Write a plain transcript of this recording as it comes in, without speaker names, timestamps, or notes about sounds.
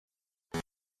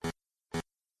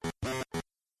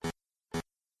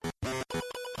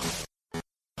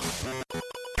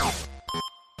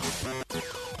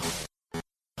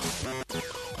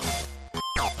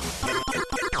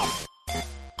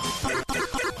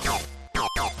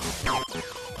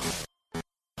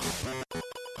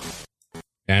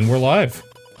And we're live.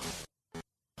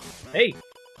 Hey.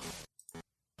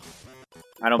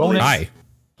 I don't believe you. Hi.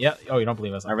 Yeah. Oh, you don't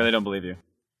believe us? I really don't believe you.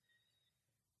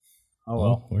 Oh,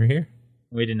 well. We're here.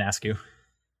 We didn't ask you.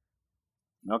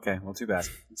 Okay, well, too bad.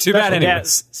 Too bad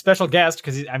anyways. Special guest,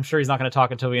 because I'm sure he's not going to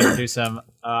talk until we introduce him.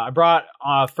 I brought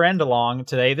a friend along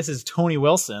today. This is Tony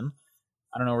Wilson.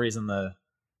 I don't know where he's in the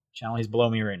channel. He's below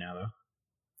me right now, though.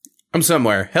 I'm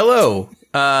somewhere. Hello.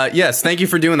 Yes, thank you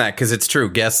for doing that, because it's true.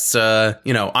 Guests, I'm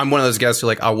one of those guests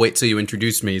who, I'll wait till you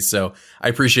introduce me, so I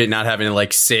appreciate not having to,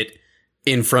 sit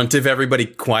in front of everybody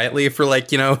quietly for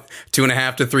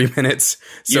 2.5 to 3 minutes.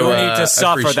 So you need to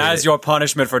suffer. That is your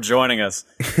punishment for joining us.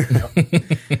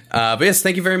 But yes,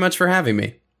 thank you very much for having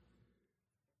me.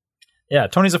 Yeah,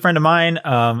 Tony's a friend of mine.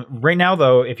 Right now,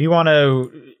 though, if you want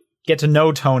to get to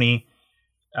know Tony,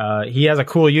 he has a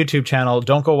cool YouTube channel.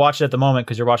 Don't go watch it at the moment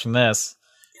because you're watching this.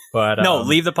 But no,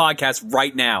 leave the podcast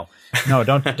right now. No,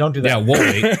 don't do that. Yeah, we'll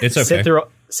wait. It's okay.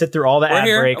 Sit through all the ad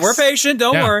breaks. We're patient.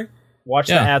 Don't worry. Watch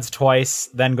the ads twice,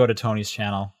 then go to Tony's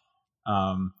channel.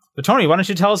 But Tony, why don't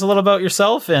you tell us a little about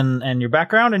yourself and your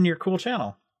background and your cool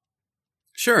channel?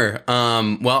 Sure.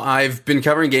 Well, I've been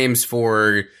covering games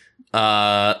for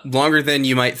longer than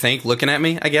you might think looking at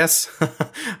me, I guess.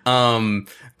 So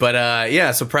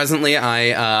presently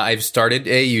I've started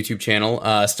a YouTube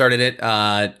channel. Started it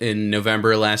in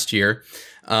November last year,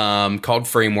 called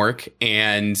Framework,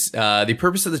 and the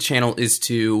purpose of the channel is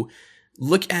to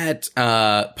look at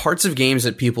parts of games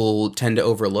that people tend to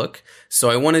overlook. So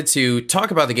I wanted to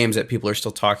talk about the games that people are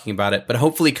still talking about it, but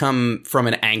hopefully come from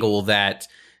an angle that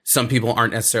some people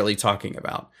aren't necessarily talking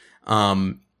about.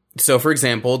 So for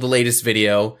example, the latest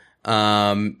video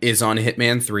is on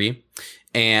Hitman 3.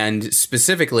 And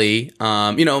specifically,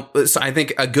 so I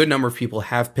think a good number of people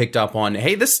have picked up on,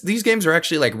 hey, these games are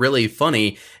actually really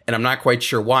funny, and I'm not quite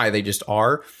sure why, they just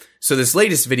are. So this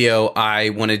latest video,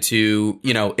 I wanted to,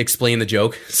 explain the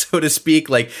joke, so to speak,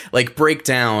 break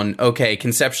down, okay,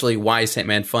 conceptually, why is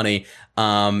Hitman funny?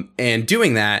 And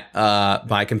doing that,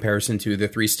 by comparison to the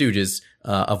Three Stooges,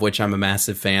 of which I'm a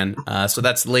massive fan. So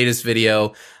that's the latest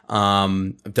video.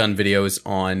 I've done videos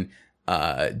on,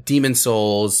 Demon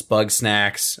Souls,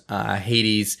 Bugsnax,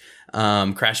 Hades,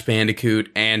 Crash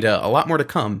Bandicoot, and a lot more to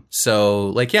come.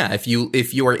 So if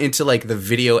you are into the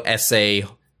video essay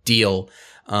deal,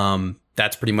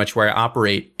 that's pretty much where I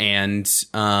operate. And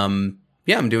I'm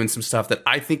doing some stuff that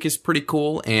I think is pretty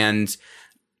cool. And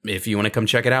if you want to come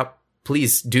check it out,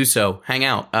 please do so. Hang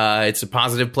out. It's a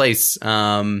positive place.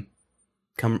 Come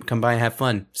by and have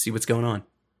fun. See what's going on.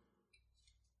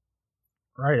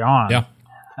 Right on. Yeah.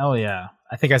 Hell yeah.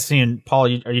 I think I've seen, Paul,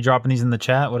 are you dropping these in the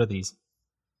chat? What are these?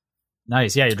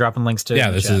 Nice. Yeah, you're dropping links to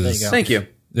this chat. is. Thank you.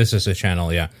 This is a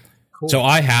channel, yeah. Cool. So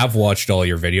I have watched all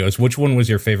your videos. Which one was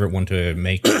your favorite one to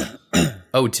make? To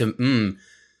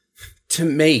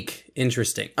make.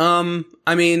 Interesting.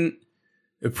 Probably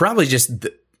just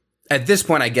at this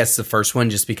point, I guess the first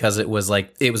one, just because it was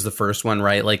the first one,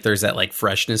 right? There's that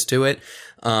freshness to it.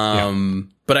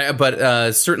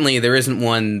 But certainly there isn't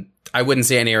one. I wouldn't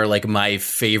say any are my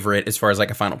favorite as far as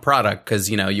a final product, because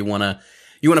you want to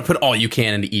put all you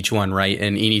can into each one, right?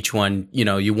 And in each one,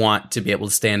 you want to be able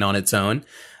to stand on its own.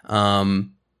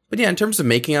 But yeah, in terms of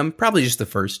making them, probably just the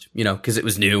first, because it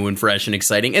was new and fresh and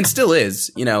exciting, and still is.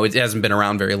 It hasn't been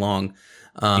around very long.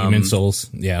 Demon Souls,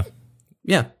 yeah.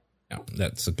 Yeah,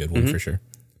 that's a good one for sure.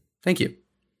 Thank you.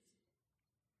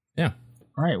 Yeah.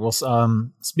 All right. Well,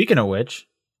 speaking of which,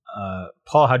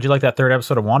 Paul, how'd you like that third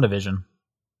episode of WandaVision?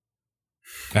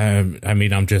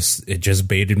 It just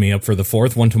baited me up for the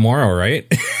fourth one tomorrow, right?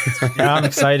 Yeah, I'm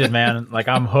excited, man.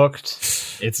 I'm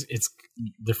hooked.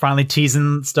 They're finally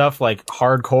teasing stuff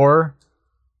hardcore.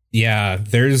 Yeah,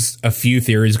 there's a few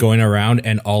theories going around,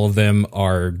 and all of them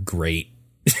are great.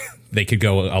 They could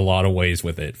go a lot of ways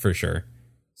with it, for sure.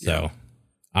 So,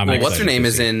 I'm excited. What's her name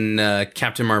is in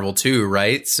Captain Marvel 2,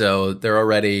 right? So they're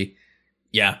already,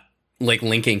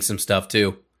 linking some stuff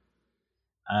too.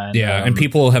 And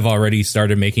people have already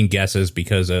started making guesses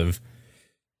because of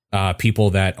people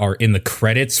that are in the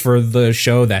credits for the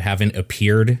show that haven't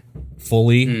appeared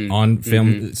fully on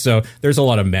film. Mm-hmm. So there's a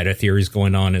lot of meta theories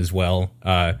going on as well.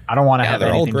 I don't want to have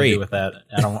anything to do with that.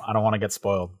 I don't want to get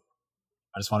spoiled.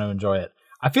 I just want to enjoy it.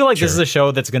 I feel like this is a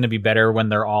show that's going to be better when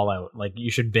they're all out.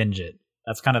 You should binge it.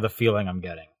 That's kind of the feeling I'm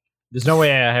getting. There's no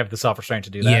way I have the self-restraint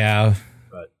to do that. Yeah.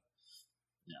 But,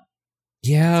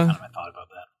 yeah. That's kind of my thought about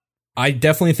that. I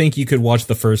definitely think you could watch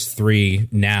the first three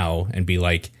now and be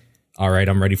like, all right,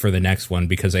 I'm ready for the next one,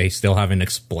 because they still haven't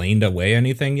explained away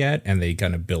anything yet, and they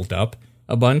kind of built up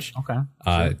a bunch. Okay.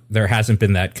 There hasn't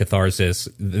been that catharsis.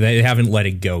 They haven't let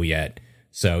it go yet.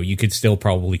 So you could still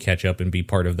probably catch up and be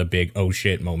part of the big oh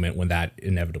shit moment when that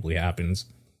inevitably happens,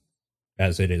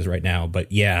 as it is right now.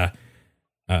 But yeah,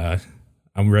 I'm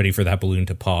ready for that balloon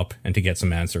to pop and to get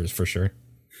some answers for sure.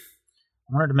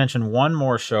 I wanted to mention one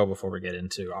more show before we get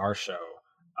into our show.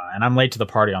 And I'm late to the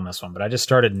party on this one, but I just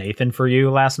started Nathan For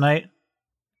You last night.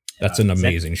 That's an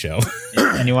amazing show.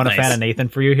 Anyone a fan of Nathan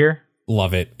For You here?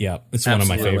 Love it. Yeah, it's one of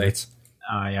my favorites.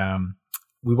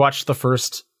 We watched the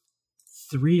first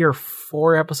 3 or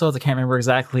 4 episodes. I can't remember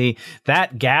exactly.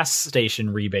 That gas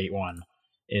station rebate one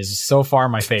is so far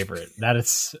my favorite.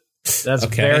 That's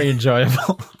very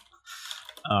enjoyable.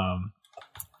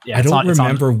 I don't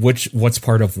remember what's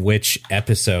part of which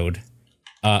episode.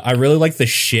 I really like the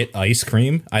shit ice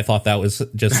cream. I thought that was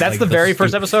just that's the very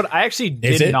first episode. I actually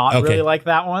did not really like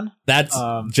that one. That's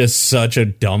just such a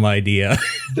dumb idea.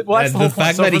 Well, the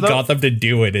fact that he got them to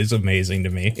do it is amazing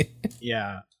to me.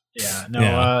 Yeah.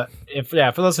 No.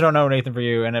 Yeah. For those who don't know, Nathan For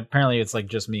You, and apparently it's like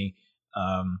just me.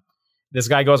 This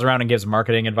guy goes around and gives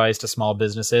marketing advice to small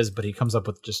businesses, but he comes up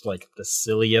with just like the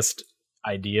silliest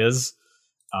ideas.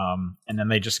 And then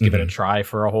they just give it a try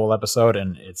for a whole episode,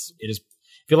 and it is.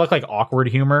 If you like awkward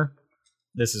humor,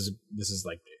 this is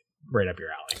like right up your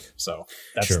alley. So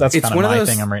that's kind of my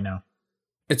thing I'm right now.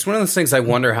 It's one of those things I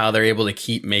wonder how they're able to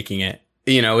keep making it.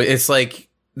 You know, it's like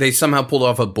they somehow pulled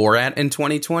off a Borat in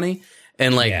 2020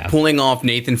 and pulling off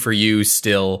Nathan For You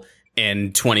still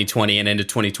in 2020 and into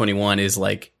 2021 is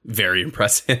like very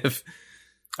impressive.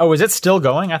 Oh, is it still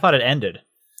going? I thought it ended.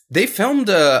 They filmed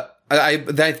I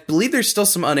believe there's still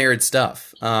some unaired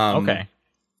stuff. Okay.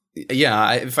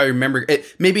 Yeah, if I remember,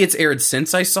 maybe it's aired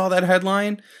since I saw that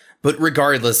headline, but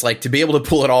regardless, like to be able to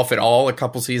pull it off at all a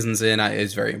couple seasons in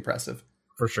is very impressive.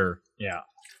 For sure. Yeah.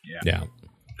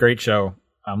 Great show.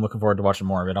 I'm looking forward to watching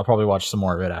more of it. I'll probably watch some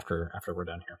more of it after we're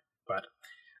done here. But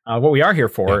what we are here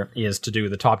for is to do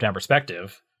the top-down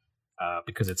perspective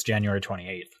because it's January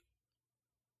 28th.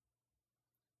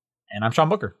 And I'm Sean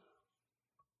Booker.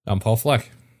 I'm Paul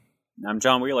Fleck. I'm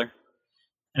John Wheeler.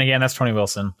 And again, that's Tony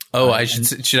Wilson. Oh,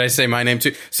 should I say my name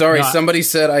too? Sorry, somebody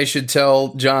said I should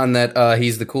tell John that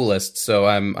he's the coolest, so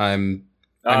I'm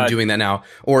doing that now.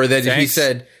 Or that thanks. He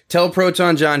said, tell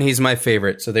Proton John he's my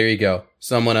favorite. So there you go.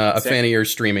 Someone a fan of your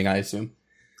streaming, I assume.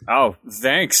 Oh,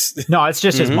 thanks. No, it's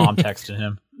just his mom texted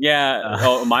him.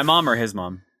 Yeah. My mom or his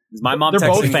mom? Is my mom They're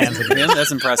texting both fans of him?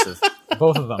 That's impressive.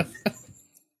 Both of them.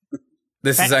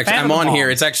 This is actually, I'm on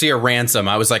here. It's actually a ransom.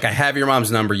 I was like, I have your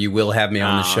mom's number. You will have me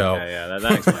on the show. Okay, yeah,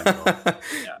 that explains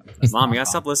it. Mom, you gotta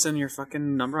stop listing your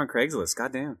fucking number on Craigslist.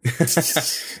 Goddamn.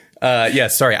 Yeah,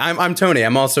 sorry. I'm Tony.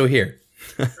 I'm also here.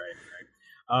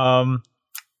 Right.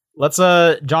 Let's,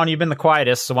 John, you've been the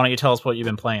quietest, so why don't you tell us what you've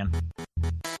been playing?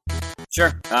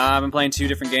 Sure. I've been playing 2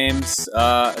 different games.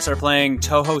 I started playing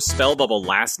Touhou Spell Bubble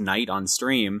last night on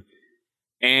stream,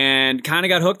 and kind of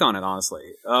got hooked on it,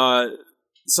 honestly.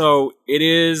 So it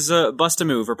is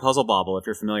Bust-A-Move or Puzzle Bobble, if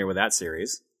you're familiar with that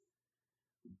series.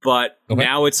 But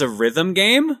now it's a rhythm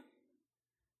game.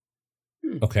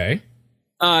 Okay.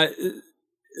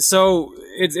 So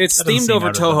it's themed over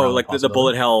Touhou, like the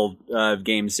Bullet Hell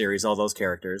game series, all those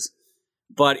characters.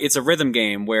 But it's a rhythm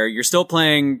game where you're still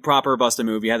playing proper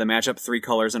Bust-A-Move. You have to match up 3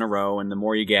 colors in a row, and the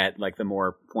more you get, like the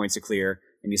more points you clear,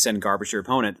 and you send garbage to your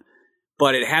opponent.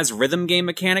 But it has rhythm game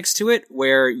mechanics to it,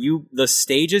 where the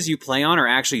stages you play on are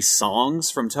actually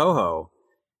songs from Touhou.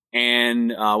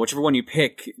 And whichever one you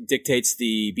pick dictates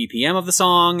the BPM of the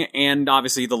song and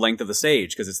obviously the length of the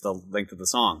stage, because it's the length of the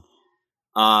song.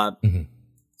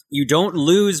 You don't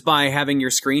lose by having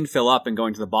your screen fill up and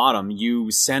going to the bottom.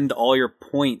 You send all your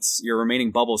points, your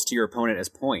remaining bubbles, to your opponent as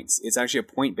points. It's actually a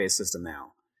point-based system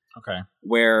now. Okay.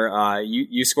 Where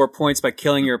you score points by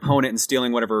killing your opponent and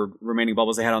stealing whatever remaining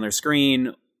bubbles they had on their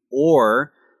screen,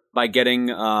 or by getting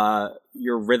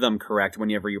your rhythm correct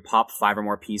whenever you pop 5 or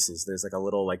more pieces. There's like a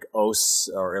little like OS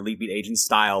or Elite Beat Agent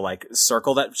style like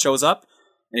circle that shows up,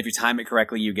 and if you time it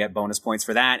correctly, you get bonus points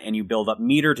for that, and you build up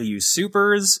meter to use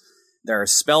supers. There are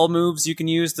spell moves you can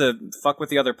use to fuck with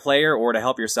the other player or to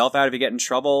help yourself out if you get in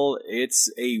trouble.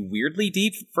 It's a weirdly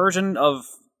deep version of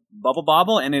Bubble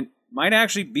Bobble, and it might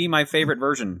actually be my favorite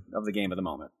version of the game at the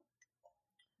moment.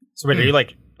 So wait, are you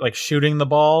like shooting the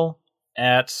ball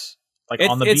at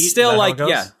on the beat? It's still like,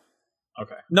 yeah.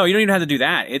 Okay. No, you don't even have to do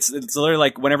that. It's literally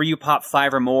like whenever you pop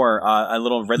 5 or more, a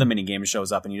little rhythm mini game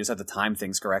shows up, and you just have to time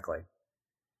things correctly.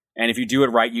 And if you do it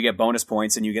right, you get bonus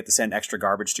points, and you get to send extra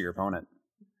garbage to your opponent.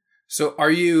 So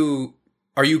are you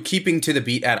keeping to the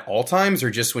beat at all times,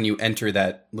 or just when you enter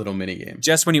that little mini game?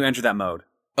 Just when you enter that mode.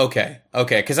 Okay.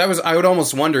 Because I would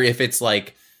almost wonder if it's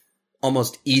like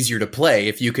almost easier to play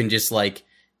if you can just like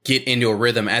get into a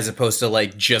rhythm as opposed to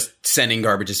like just sending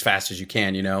garbage as fast as you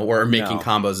can, or making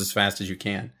combos as fast as you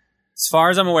can. As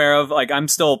far as I'm aware of, like, I'm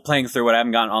still playing through it. I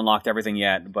haven't gotten unlocked everything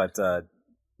yet, but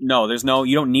no,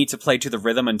 you don't need to play to the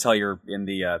rhythm until you're in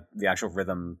the actual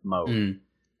rhythm mode.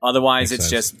 Otherwise,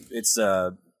 it's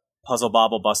puzzle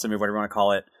bobble, bust a move, whatever you want to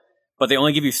call it. But they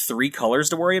only give you 3 colors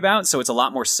to worry about, so it's a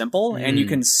lot more simple, and you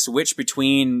can switch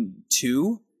between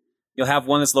 2. You'll have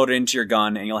one that's loaded into your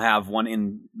gun, and you'll have one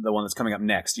in the one that's coming up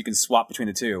next. You can swap between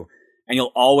the 2, and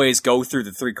you'll always go through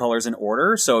the 3 colors in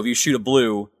order. So if you shoot a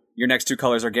blue, your next 2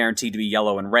 colors are guaranteed to be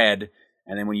yellow and red,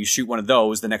 and then when you shoot one of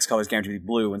those, the next color is guaranteed to be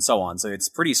blue, and so on. So it's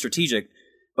pretty strategic.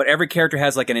 But every character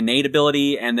has like an innate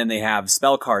ability, and then they have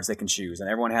spell cards they can choose, and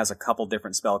everyone has a couple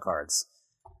different spell cards.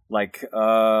 Like,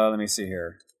 let me see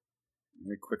here. Let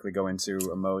me quickly go into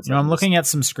a mode. I'm looking at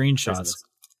some screenshots.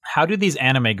 How do these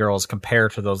anime girls compare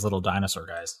to those little dinosaur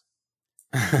guys?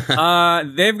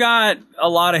 They've got a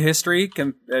lot of history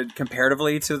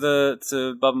comparatively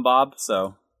to Bub and Bob.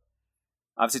 So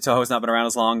obviously Toho's not been around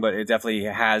as long, but it definitely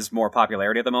has more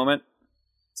popularity at the moment.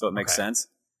 So it makes sense.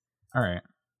 All right.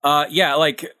 Yeah,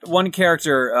 like one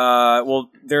character,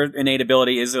 their innate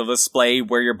ability is it'll display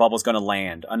where your bubble's going to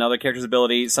land. Another character's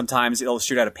ability, sometimes it'll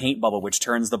shoot out a paint bubble, which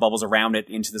turns the bubbles around it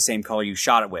into the same color you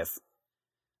shot it with.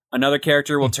 Another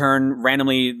character will turn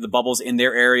randomly the bubbles in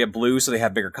their area blue, so they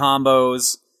have bigger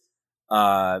combos.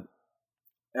 A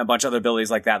bunch of other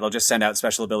abilities like that. They'll just send out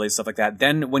special abilities, stuff like that.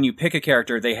 Then when you pick a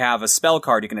character, they have a spell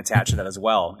card you can attach to that as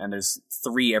well. And there's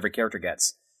 3 every character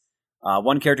gets.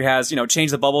 One character has,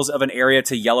 change the bubbles of an area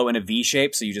to yellow in a V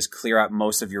shape, so you just clear out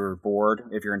most of your board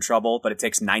if you're in trouble, but it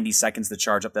takes 90 seconds to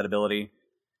charge up that ability.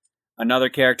 Another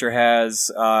character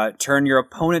has turn your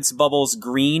opponent's bubbles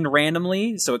green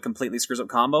randomly, so it completely screws up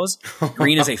combos.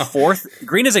 Green is a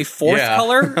fourth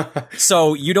color,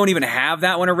 so you don't even have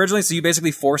that one originally, so you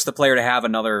basically force the player to have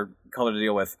another color to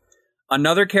deal with.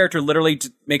 Another character literally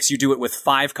makes you do it with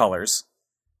 5 colors.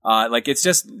 It's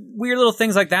just weird little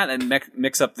things like that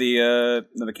mix up the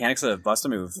mechanics of Bust a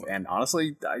Move, and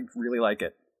honestly, I really like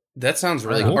it. That sounds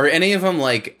really cool. Are any of them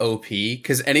like OP?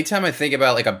 Because anytime I think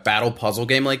about like a battle puzzle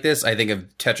game like this, I think of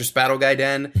Tetris Battle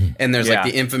Gaiden, and there's like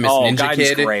the infamous Ninja Gaiden's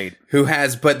Kid great. Who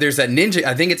has, but there's that ninja.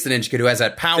 I think it's the Ninja Kid who has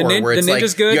that power where it's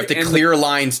like you have to clear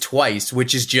lines twice,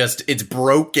 which is just it's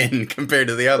broken compared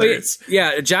to the others.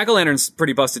 Jack-o'-lantern's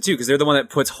pretty busted too because they're the one that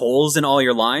puts holes in all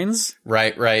your lines.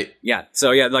 Right. Yeah.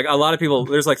 So yeah, like a lot of people,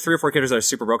 there's like 3 or 4 characters that are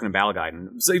super broken in Battle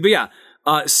Gaiden. So, but yeah.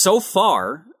 So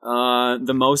far,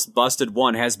 the most busted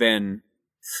one has been...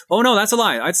 Oh, no, that's a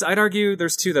lie. I'd argue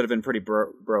there's 2 that have been pretty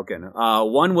broken.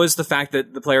 One was the fact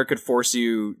that the player could force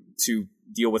you to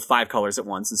deal with 5 colors at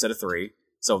once instead of 3.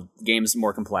 So game's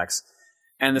more complex.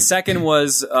 And the second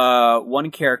was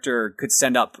one character could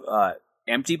send up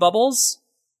empty bubbles,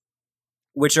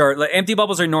 which are... empty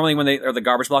bubbles are normally when they are the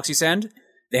garbage blocks you send.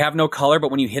 They have no color,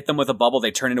 but when you hit them with a bubble, they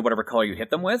turn into whatever color you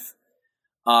hit them with.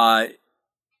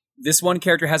 This one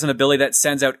character has an ability that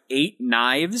sends out 8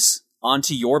 knives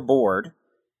onto your board,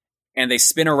 and they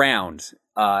spin around.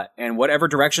 And whatever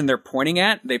direction they're pointing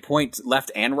at, they point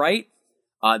left and right.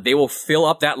 They will fill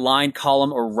up that line,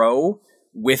 column, or row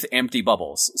with empty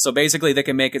bubbles. So basically, they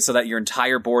can make it so that your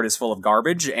entire board is full of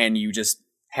garbage, and you just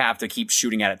have to keep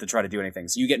shooting at it to try to do anything.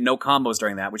 So you get no combos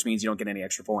during that, which means you don't get any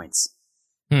extra points.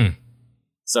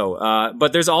 So,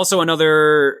 but there's also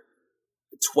another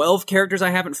 12 characters I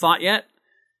haven't fought yet.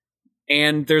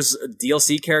 And there's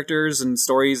DLC characters and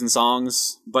stories and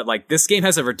songs, but like this game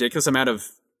has a ridiculous amount of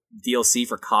DLC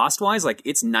for cost-wise. Like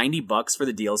it's $90 for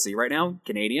the DLC right now,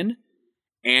 Canadian,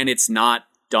 and it's not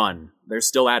done. They're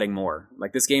still adding more.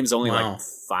 Like this game's only like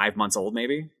 5 months old,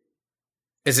 maybe.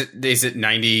 Is it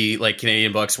 90 like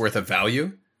Canadian bucks worth of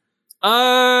value?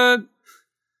 If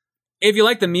you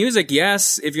like the music,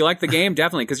 yes. If you like the game,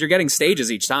 definitely, because you're getting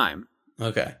stages each time.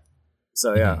 Okay.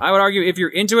 So yeah, I would argue if you're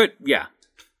into it, yeah.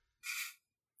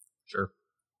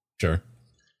 Sure.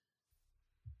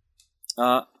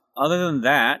 Other than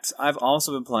that, I've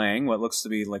also been playing what looks to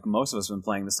be like most of us have been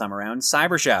playing this time around,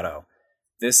 Cyber Shadow.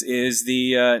 This is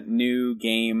the new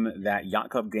game that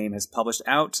Yacht Club Game has published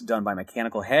out, done by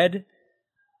Mechanical Head.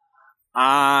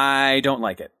 I don't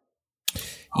like it.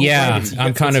 Yeah,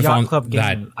 I'm kind of on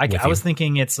that. I was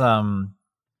thinking it's the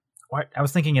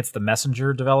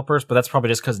Messenger developers, but that's probably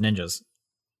just because ninjas.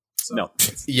 So, no.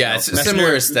 It's a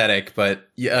similar aesthetic, but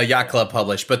Yacht Club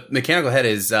published. But Mechanical Head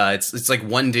is it's like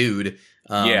one dude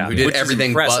who did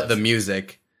everything but the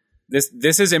music.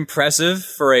 This is impressive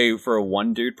for a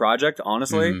one dude project,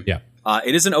 honestly. Mm-hmm. Yeah.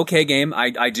 It is an okay game.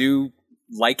 I do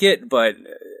like it, but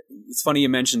it's funny you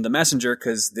mentioned the Messenger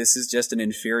because this is just an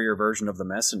inferior version of the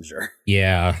Messenger.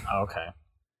 Yeah. Okay.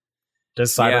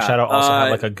 Does Cyber Shadow also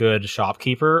have like a good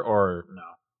shopkeeper or no?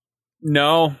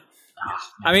 No.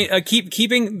 I mean,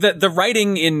 keeping the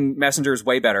writing in Messenger is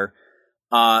way better.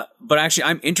 But actually,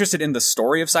 I'm interested in the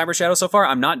story of Cyber Shadow so far.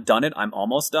 I'm not done it. I'm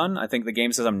almost done. I think the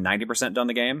game says I'm 90% done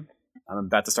the game. I'm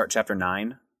about to start chapter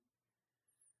 9.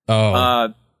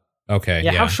 Oh. Okay.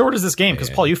 Yeah. How short is this game? Because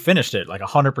Paul, you finished it like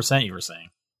 100%. You were saying.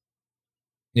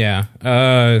 Yeah.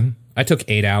 I took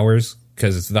 8 hours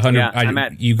because the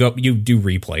 100. You do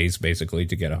replays basically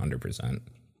to get 100%.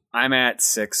 I'm at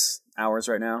 6 hours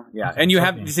right now. Yeah, and you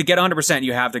have to get 100%.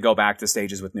 You have to go back to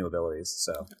stages with new abilities.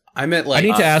 So I'm at like. I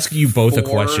need to ask you both a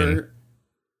question.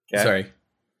 Okay. Sorry.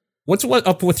 What's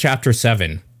up with Chapter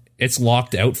 7? It's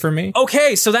locked out for me.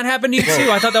 Okay, so that happened to you too.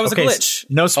 I thought that was a glitch.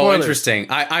 No spoilers. Oh, interesting.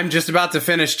 I'm just about to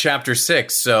finish Chapter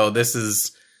 6, so this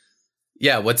is.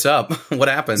 Yeah, what's up? What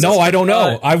happened? No, I don't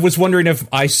know. I was wondering if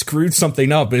I screwed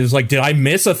something up. It was like, did I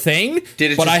miss a thing?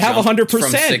 Did it? But I have 100%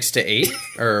 from 6 to 8,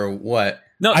 or what?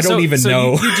 No, I don't even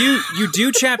know. You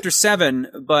do chapter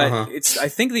 7, but it's I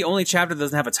think the only chapter that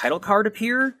doesn't have a title card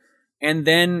appear. And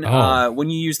then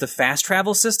when you use the fast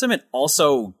travel system, it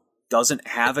also doesn't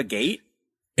have a gate.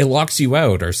 It locks you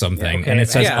out or something, and it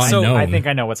says unknown. So I think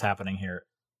I know what's happening here.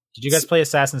 Did you guys play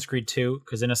Assassin's Creed 2?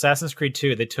 Because in Assassin's Creed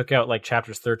 2, they took out like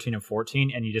chapters 13 and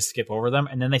 14, and you just skip over them,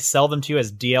 and then they sell them to you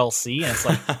as DLC, and it's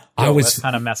like, that's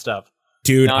kind of messed up.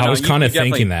 Dude, I was kind of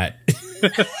thinking that.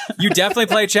 You definitely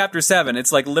play chapter 7.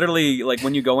 It's like literally like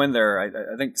when you go in there,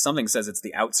 I think something says it's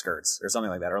the outskirts or something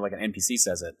like that, or like an NPC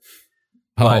says it.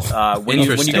 But when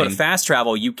you go to fast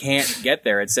travel, you can't get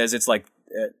there. It says it's like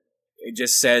it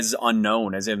just says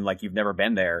unknown, as in like you've never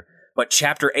been there. But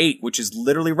chapter 8, which is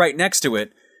literally right next to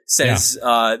it, says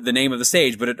the name of the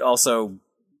stage, but it also,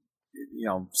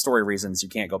 story reasons you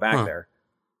can't go back there.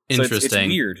 So Interesting. It's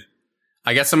weird.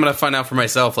 I guess I'm gonna find out for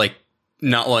myself, like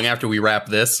not long after we wrap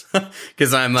this,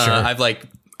 because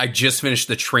I just finished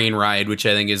the train ride, which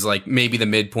I think is like maybe the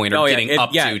midpoint or getting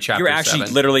up to chapter 7. You're actually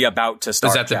literally about to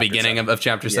start. Is that the beginning of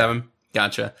chapter 7?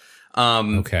 Gotcha.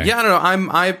 Okay. Yeah, I don't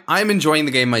know. I'm enjoying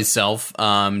the game myself.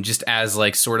 Just as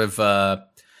like sort of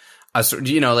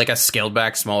like a scaled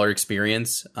back, smaller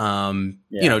experience.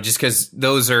 Just because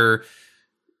those are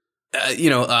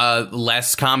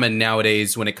less common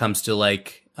nowadays when it comes to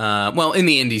like in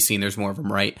the indie scene there's more of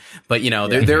them, right? But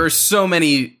there are so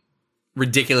many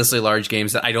ridiculously large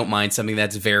games that I don't mind something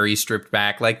that's very stripped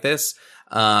back like this.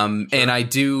 And I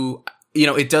do,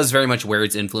 it does very much wear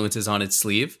its influences on its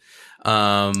sleeve.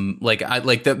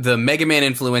 The Mega Man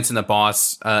influence in the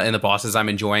bosses I'm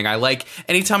enjoying. I like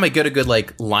anytime I get a good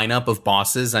like lineup of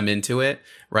bosses, I'm into it,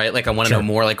 right? Like I want to know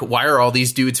more, like why are all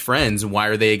these dudes friends and why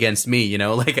are they against me?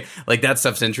 Like that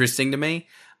stuff's interesting to me.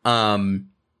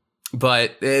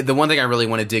 But the one thing I really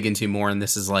want to dig into more, and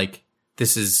this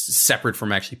is separate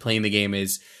from actually playing the game,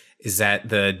 is that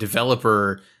the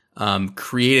developer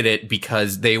created it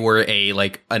because they were a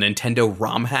Nintendo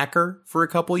ROM hacker for a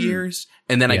couple years,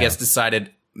 and then I guess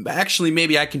decided actually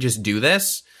maybe I can just do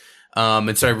this.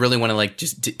 And so I really want to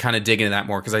just kind of dig into that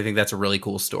more because I think that's a really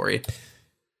cool story.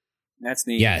 That's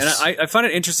neat. Yes. And I find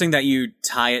it interesting that you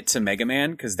tie it to Mega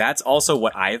Man because that's also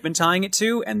what I have been tying it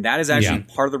to, and that is actually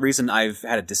part of the reason I've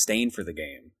had a disdain for the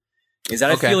game. Is that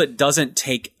I feel it doesn't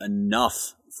take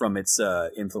enough from its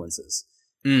influences.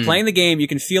 Playing the game, you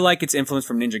can feel like it's influenced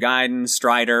from Ninja Gaiden,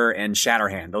 Strider, and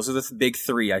Shatterhand. Those are the big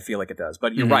three I feel like it does.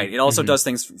 But you're right. It also does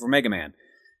things for Mega Man.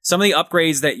 Some of the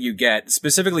upgrades that you get,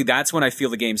 specifically that's when I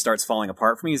feel the game starts falling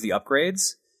apart for me, is the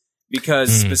upgrades.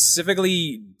 Because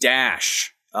specifically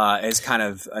Dash has kind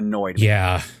of annoyed me.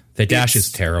 Yeah. The dash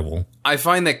is terrible. I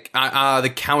find that the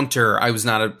counter, I was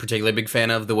not a particularly big fan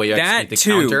of the way you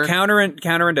execute the counter.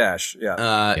 Counter and dash.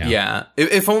 Yeah.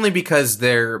 If only because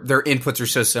their inputs are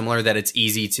so similar that it's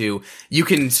easy to, you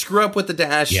can screw up with the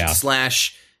dash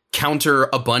 / counter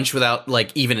a bunch without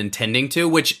even intending to,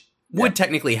 which would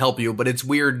technically help you, but it's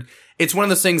weird. It's one of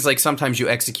those things sometimes you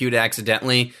execute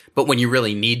accidentally, but when you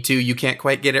really need to, you can't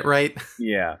quite get it right.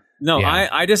 Yeah. No,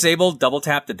 I disabled double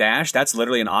tap the dash. That's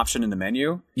literally an option in the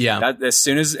menu. Yeah. As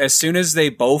soon as they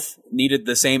both needed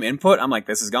the same input, I'm like,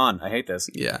 this is gone. I hate this.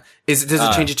 Yeah. Does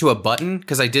it change it to a button?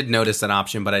 Because I did notice that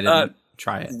option, but I didn't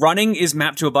try it. Running is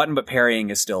mapped to a button, but parrying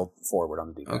is still forward on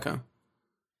the D-pad. Okay.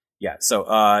 Yeah. So,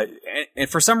 and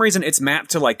for some reason, it's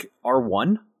mapped to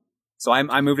R1. So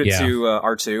I moved it to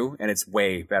R2, and it's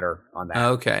way better on that.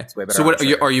 Okay. It's way better. So what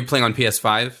are you playing on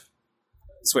PS5?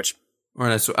 Switch.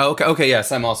 Okay,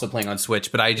 yes, I'm also playing on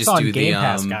Switch, but I just do Game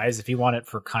Pass, guys, if you want it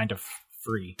for kind of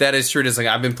free. That is true.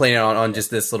 I've been playing it on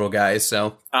just this little guy,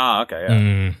 so. Okay,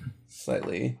 yeah.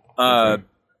 Slightly.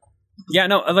 Yeah,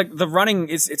 no, like the running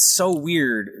it's so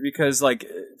weird because like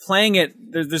playing it,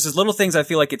 there's just little things I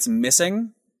feel like it's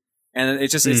missing, and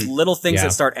it's little things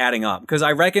that start adding up. Because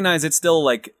I recognize it's still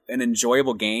like an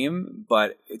enjoyable game,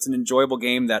 but it's an enjoyable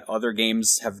game that other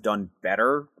games have done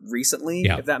better recently.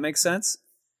 If that makes sense.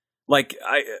 Like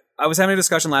I was having a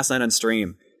discussion last night on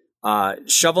stream.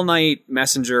 Shovel Knight,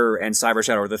 Messenger, and Cyber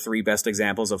Shadow are the three best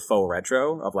examples of faux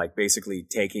retro, of like basically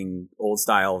taking old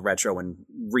style retro and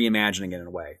reimagining it in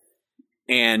a way.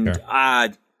 And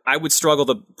I would struggle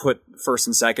to put first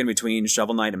and second between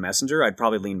Shovel Knight and Messenger. I'd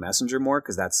probably lean Messenger more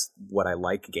because that's what I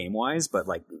like game-wise. But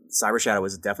like Cyber Shadow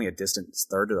is definitely a distant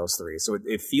third to those three. So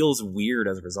it feels weird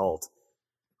as a result.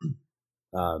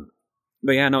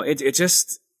 But yeah, no,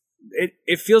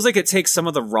 it feels like it takes some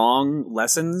of the wrong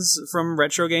lessons from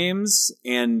retro games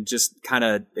and just kind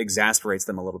of exasperates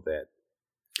them a little bit.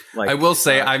 Like, I will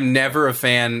say I'm never a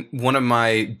fan. One of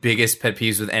my biggest pet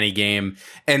peeves with any game,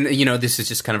 and you know, this is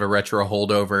just kind of a retro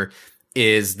holdover,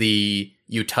 is the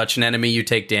you touch an enemy, you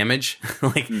take damage.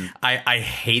 Like I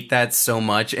hate that so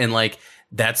much. And like,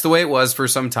 that's the way it was for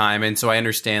some time. And so I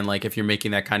understand, like, if you're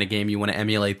making that kind of game, you want to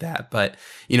emulate that. But,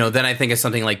 you know, then I think of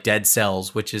something like Dead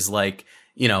Cells, which is like,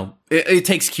 you know, it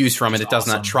takes cues from it. It does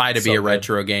not try to be a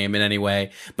retro game in any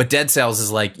way. But Dead Cells is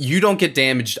like, you don't get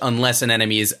damaged unless an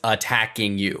enemy is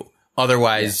attacking you.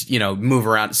 Otherwise, you know, move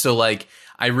around. So like,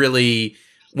 I really,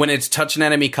 when it's touch an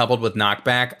enemy coupled with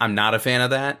knockback, I'm not a fan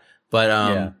of that.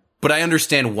 But, but I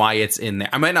understand why it's in there.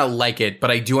 I might not like it,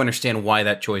 but I do understand why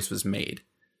that choice was made.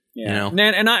 Yeah, you know?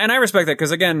 and I respect that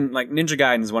because again, like Ninja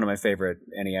Gaiden is one of my favorite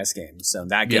NES games, so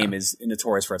that game is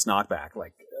notorious for its knockback.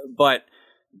 Like, but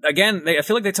again, I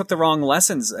feel like they took the wrong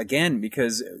lessons again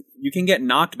because you can get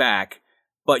knocked back,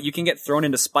 but you can get thrown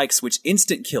into spikes which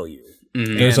instant kill you.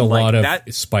 Mm-hmm. There's a lot of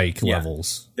spike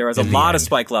levels. There is a lot of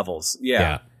spike levels.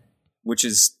 Yeah, which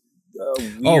is a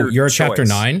weird you're at choice. chapter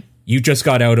 9. You just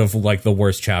got out of like the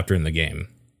worst chapter in the game.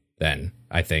 Then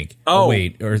I think. Oh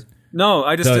wait, or. No,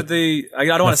 I just did the. I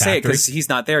don't want to say it because he's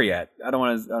not there yet. I don't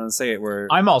want to say it. Where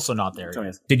I'm also not there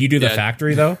yet. Did you do the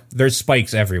factory though? There's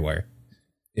spikes everywhere.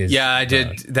 I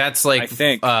did. That's like I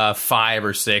think 5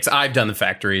 or 6. I've done the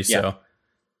factory, so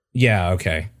yeah,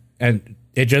 okay, and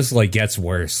it just like gets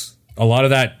worse. A lot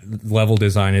of that level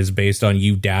design is based on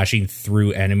you dashing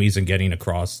through enemies and getting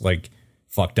across like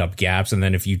fucked up gaps, and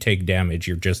then if you take damage,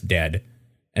 you're just dead.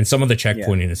 And some of the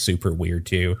checkpointing is super weird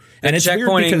too. And it's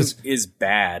weird because is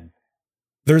bad.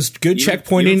 There's good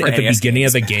checkpointing at the beginning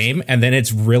of the game, and then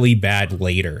it's really bad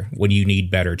later when you need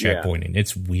better checkpointing.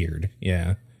 It's weird.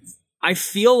 Yeah. I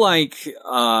feel like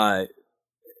I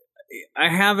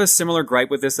have a similar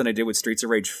gripe with this than I did with Streets of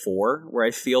Rage 4, where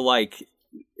I feel like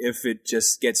if it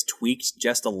just gets tweaked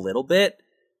just a little bit,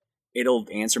 it'll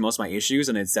answer most of my issues,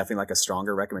 and it's definitely like a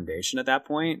stronger recommendation at that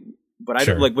point. But I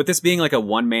don't like with this being like a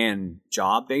one-man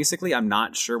job, basically, I'm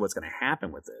not sure what's going to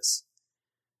happen with this.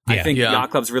 I think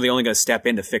Yacht Club's really only going to step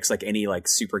in to fix like any like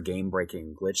super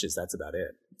game-breaking glitches. That's about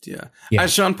it. Yeah.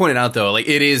 As Sean pointed out, though, like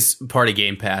it is part of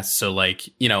Game Pass, so like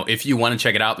you know, if you want to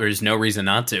check it out, there's no reason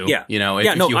not to. Yeah, you know, if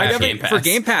you have Game Pass. For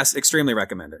Game Pass, extremely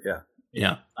recommend it.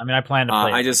 Yeah. I mean, I plan to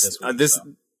play.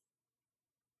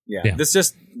 This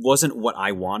just wasn't what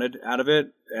I wanted out of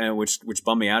it, which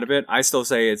bummed me out of it. I still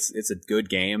say it's a good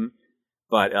game,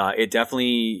 but it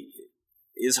definitely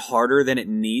is harder than it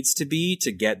needs to be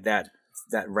to get that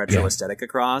retro aesthetic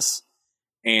across,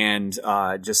 and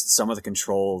just some of the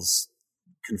controls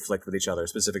conflict with each other,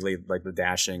 specifically like the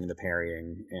dashing and the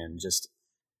parrying and just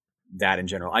that in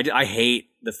general. I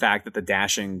hate the fact that the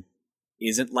dashing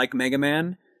isn't like Mega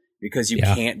Man because you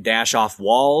can't dash off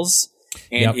walls,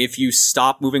 and if you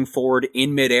stop moving forward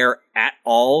in midair at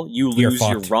all, you lose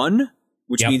your run,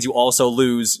 which means you also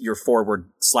lose your forward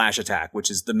slash attack, which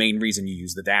is the main reason you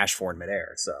use the dash for in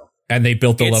midair. So, and they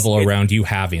built the level around you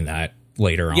having that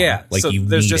later on. Yeah, like so you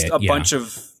there's just a bunch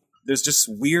of there's just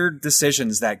weird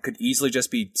decisions that could easily just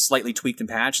be slightly tweaked and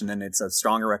patched, and then it's a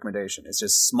stronger recommendation. It's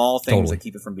just small things that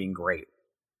keep it from being great.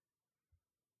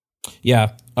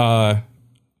 Yeah,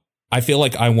 I feel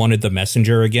like I wanted the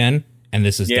Messenger again, and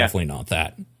this is definitely not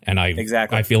that. And I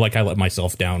feel like I let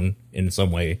myself down in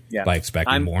some way by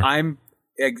expecting more. I'm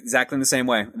exactly in the same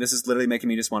way. This is literally making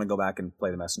me just want to go back and play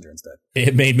the Messenger instead.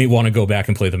 It made me want to go back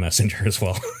and play the Messenger as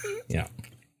well. Yeah.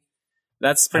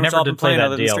 That's pretty much all I've been playing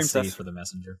other than stream stuff stuff. For the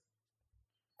Messenger.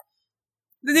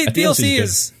 The DLC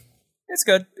is it's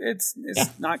good. It's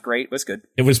not great, but it's good.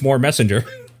 It was more Messenger.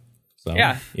 So,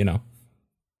 you know.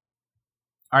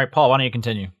 All right, Paul, why don't you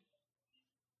continue?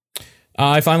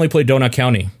 I finally played Donut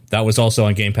County. That was also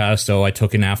on Game Pass, so I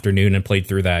took an afternoon and played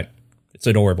through that. It's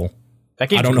adorable. I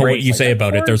don't know what you say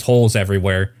about it. There's holes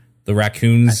everywhere. The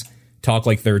raccoons talk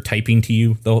like they're typing to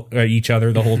you each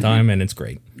other the whole time, and it's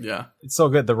great. Yeah, it's so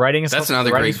good. The writing is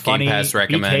another great funny. Game Pass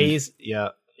recommend. BKs, yeah,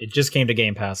 it just came to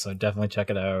Game Pass, so definitely check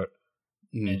it out.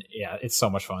 And yeah, it's so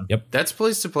much fun. Yep, that's a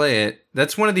place to play it.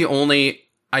 That's one of the only.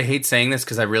 I hate saying this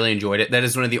because I really enjoyed it. That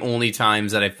is one of the only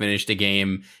times that I finished a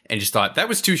game and just thought that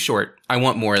was too short. I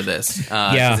want more of this.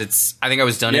 Yeah, I think I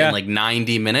was done in like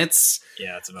 90 minutes.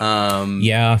 Yeah, it's about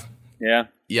yeah.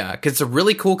 Because it's a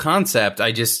really cool concept.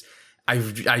 I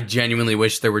genuinely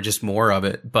wish there were just more of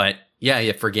it. But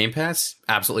yeah, for Game Pass,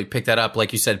 absolutely pick that up.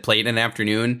 Like you said, play it in an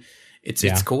afternoon.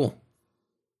 It's cool.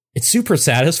 It's super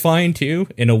satisfying too,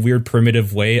 in a weird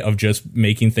primitive way of just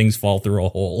making things fall through a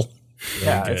hole.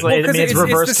 Yeah, it's like, it's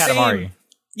reverse Katamari.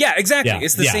 Yeah, exactly. Yeah.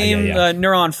 It's the same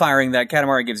neuron firing that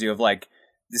Katamari gives you of like,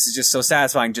 this is just so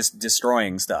satisfying, just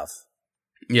destroying stuff.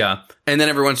 Yeah. And then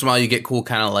every once in a while you get cool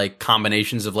kind of like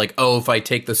combinations of like, oh, if I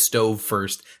take the stove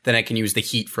first, then I can use the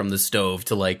heat from the stove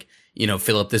to like,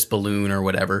 fill up this balloon or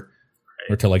whatever.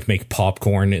 Or to like make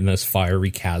popcorn in this fiery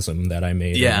chasm that I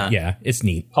made. Yeah. Yeah, it's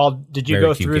neat. Paul, did you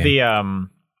go through the, I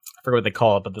forget what they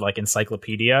call it, but the like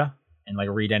encyclopedia and like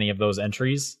read any of those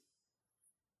entries?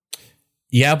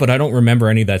 Yeah, but I don't remember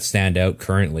any that stand out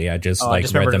currently. I just read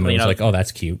them and was like, oh,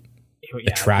 that's cute.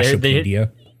 The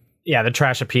Trashopedia. Yeah, the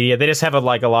Trashopedia. They just have a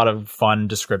lot of fun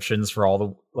descriptions for all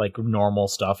the like normal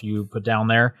stuff you put down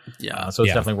there. Yeah. So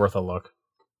it's definitely worth a look.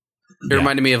 It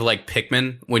reminded me of like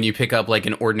Pikmin when you pick up like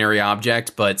an ordinary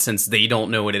object, but since they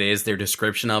don't know what it is, their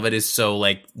description of it is so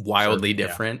like wildly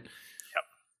different.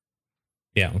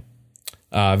 Yeah.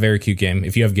 Very cute game.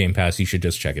 If you have Game Pass, you should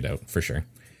just check it out for sure.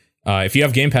 If you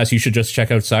have Game Pass, you should just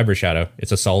check out Cyber Shadow.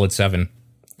 It's a solid 7.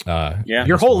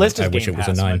 Your whole list is Game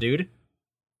Pass, my dude.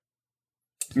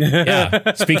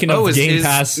 Yeah. Speaking of Game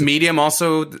Pass, Medium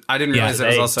also. I didn't realize that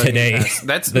was also today. Game Pass.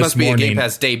 That must be a Game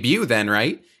Pass debut then,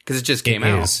 right? Because it just came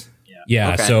out.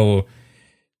 Yeah. Okay. So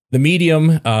the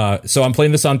Medium. So I'm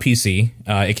playing this on PC.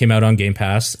 It came out on Game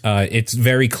Pass. It's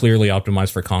very clearly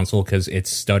optimized for console because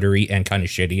it's stuttery and kind of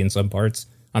shitty in some parts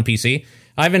on PC.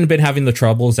 I haven't been having the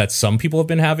troubles that some people have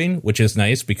been having, which is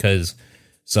nice because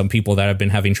some people that have been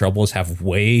having troubles have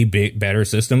way better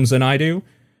systems than I do.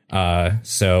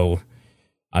 So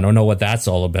I don't know what that's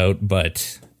all about,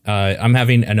 but I'm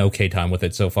having an okay time with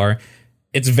it so far.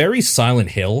 It's very Silent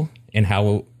Hill in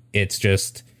how it's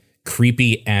just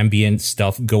creepy ambient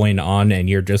stuff going on, and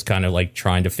you're just kind of like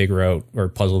trying to figure out or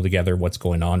puzzle together what's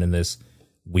going on in this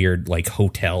weird like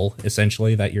hotel,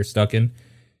 essentially, that you're stuck in.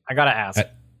 I gotta ask.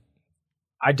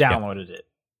 I downloaded it.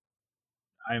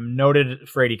 I'm noted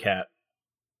Frady Cat.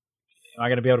 Am I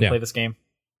going to be able to play this game?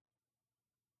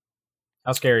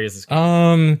 How scary is this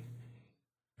game?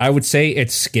 I would say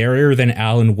it's scarier than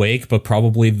Alan Wake, but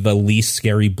probably the least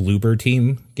scary Bloober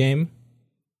Team game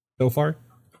so far.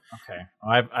 Okay.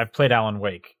 Well, I've played Alan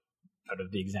Wake out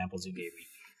of the examples you gave me.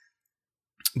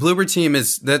 Bloober Team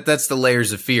is that's the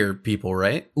Layers of Fear people,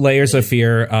 right? Layers of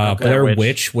Fear. Blair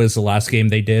Witch was the last game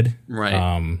they did.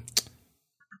 Right.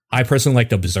 I personally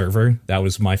liked Observer. That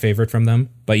was my favorite from them.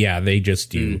 But yeah, they just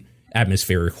do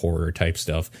atmospheric horror type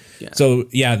stuff. Yeah. So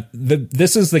yeah,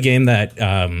 this is the game that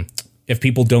if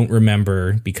people don't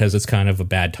remember because it's kind of a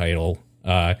bad title,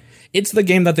 it's the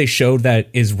game that they showed that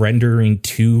is rendering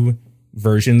 2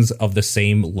 versions of the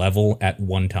same level at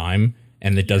one time,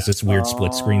 and it does this weird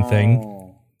split screen thing.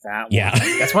 That one. Yeah,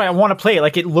 that's why I want to play it.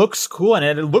 Like, it looks cool and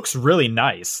it looks really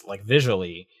nice, like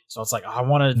visually. So it's like, I'm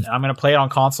gonna play it on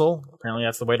console. Apparently,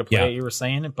 that's the way to play it. You were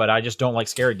saying, but I just don't like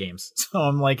scary games. So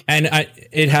I'm like, and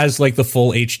it has like the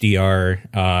full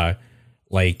HDR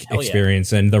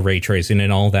experience and the ray tracing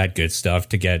and all that good stuff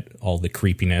to get all the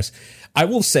creepiness. I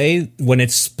will say when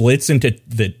it splits into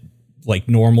the like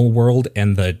normal world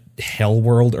and the hell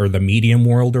world or the medium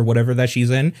world or whatever that she's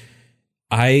in,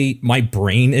 my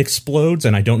brain explodes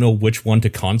and I don't know which one to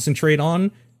concentrate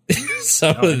on.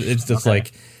 So it's just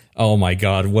like, oh my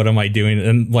God, what am I doing?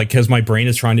 And like, because my brain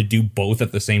is trying to do both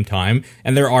at the same time.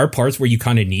 And there are parts where you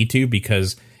kind of need to,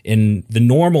 because in the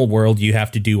normal world, you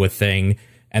have to do a thing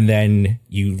and then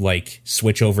you like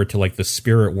switch over to like the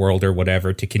spirit world or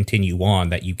whatever to continue on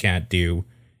that you can't do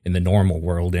in the normal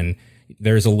world. And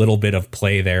there's a little bit of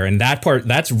play there. And that part,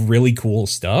 that's really cool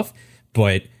stuff,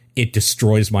 but it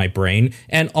destroys my brain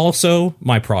and also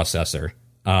my processor.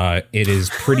 It is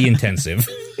pretty intensive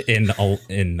in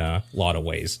a lot of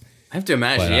ways. I have to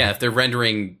imagine, but, if they're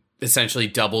rendering essentially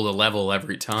double the level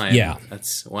every time. Yeah.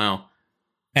 That's, wow.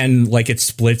 And like it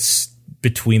splits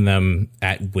between them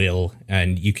at will,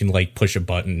 and you can like push a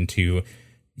button to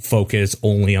focus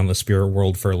only on the spirit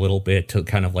world for a little bit to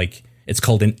kind of like, it's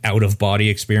called an out of body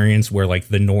experience where like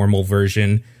the normal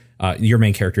version, your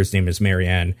main character's name is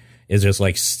Marianne, is just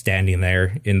like standing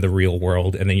there in the real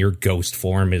world, and then your ghost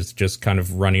form is just kind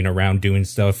of running around doing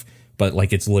stuff, but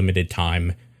like it's limited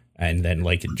time, and then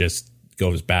like it just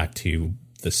goes back to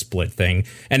the split thing.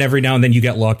 And every now and then you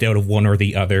get locked out of one or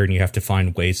the other, and you have to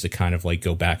find ways to kind of like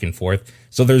go back and forth.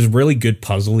 So there's really good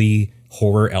puzzly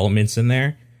horror elements in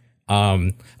there.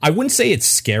 I wouldn't say it's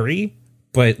scary,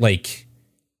 but like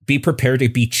be prepared to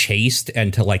be chased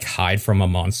and to like hide from a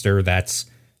monster that's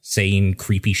saying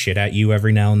creepy shit at you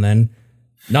every now and then.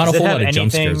 Not a whole lot of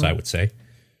jump scares, I would say.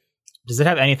 Does it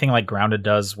have anything like Grounded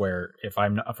does, where if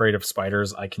I'm afraid of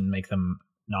spiders, I can make them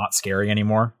not scary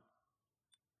anymore?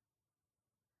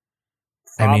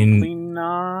 Probably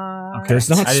not. There's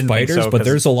not spiders, but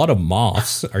there's a lot of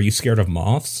moths. Are you scared of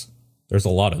moths? There's a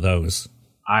lot of those.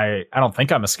 I don't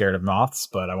think I'm scared of moths,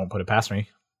 but I won't put it past me.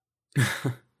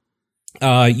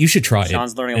 You should try it.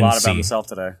 Sean's learning a lot about himself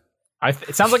today.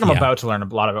 It sounds like I'm about to learn a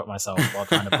lot about myself while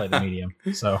trying to play the medium.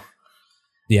 So,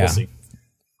 yeah. We'll see.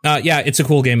 Yeah, it's a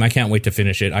cool game. I can't wait to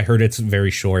finish it. I heard it's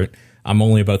very short. I'm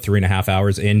only about 3.5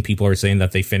 hours in. People are saying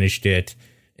that they finished it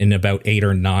in about 8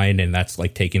 or 9, and that's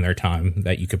like taking their time,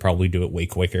 that you could probably do it way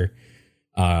quicker.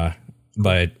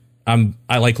 But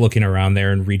I like looking around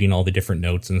there and reading all the different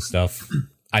notes and stuff.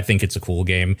 I think it's a cool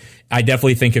game. I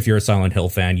definitely think if you're a Silent Hill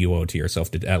fan, you owe it to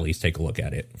yourself to at least take a look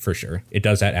at it, for sure. It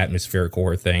does that atmospheric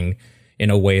horror thing in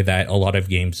a way that a lot of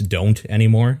games don't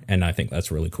anymore, and I think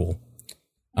that's really cool.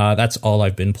 That's all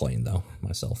I've been playing, though,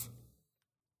 myself.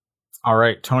 All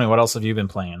right, Tony, what else have you been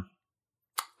playing?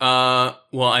 Well,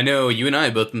 I know you and I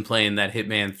have both been playing that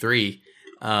Hitman 3.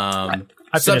 I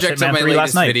subject of my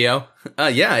latest video.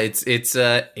 Yeah, it's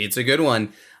a good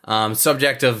one.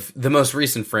 Subject of the most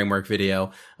recent Framework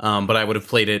video, but I would have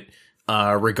played it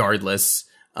regardless.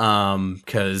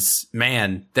 Because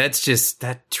man, that's just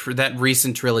that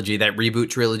recent trilogy, that reboot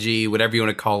trilogy, whatever you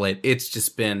want to call it. It's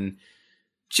just been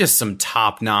just some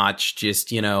top notch,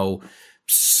 just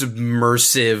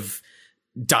submersive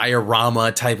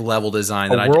diorama type level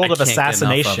design. A world of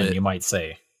assassination, you might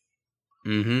say.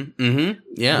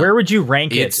 Yeah. Where would you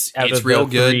rank it out of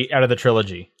the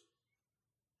trilogy?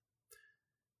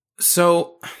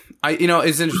 So,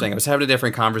 it's interesting. I was having a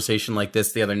different conversation like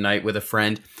this the other night with a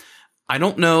friend. I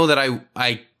don't know that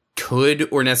I could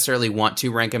or necessarily want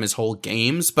to rank them as whole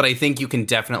games, but I think you can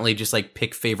definitely just like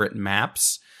pick favorite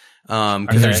maps.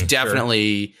 Because there's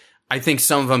definitely, I think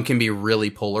some of them can be really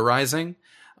polarizing.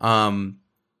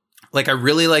 Like I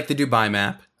really like the Dubai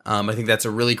map. I think that's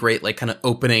a really great, like, kind of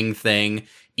opening thing,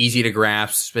 easy to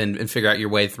grasp and figure out your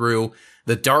way through.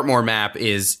 The Dartmoor map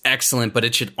is excellent, but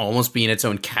it should almost be in its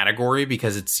own category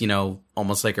because it's,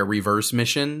 almost like a reverse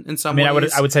mission in some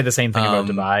ways. I would say the same thing about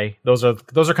Dubai. Those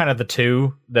are kind of the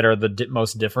two that are the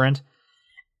most different.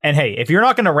 And hey, if you're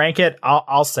not going to rank it,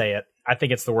 I'll say it. I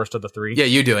think it's the worst of the three. Yeah,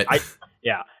 you do it.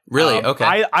 Really?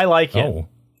 Okay. I like it. Oh.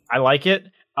 I like it.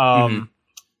 I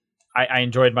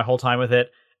enjoyed my whole time with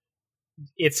it.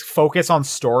 Its focus on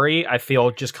story, I feel,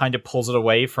 just kind of pulls it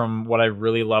away from what I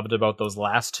really loved about those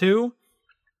last two.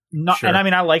 Sure. And I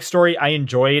mean, I like story. I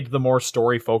enjoyed the more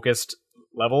story-focused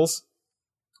levels.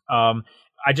 I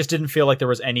just didn't feel like there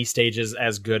was any stages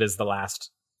as good as the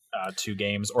last two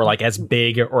games, or like as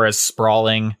big or as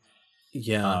sprawling.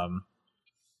 Yeah.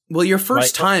 Well, your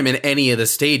first time in any of the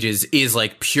stages is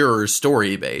like pure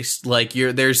story based. Like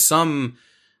there's some.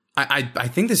 I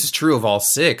think this is true of all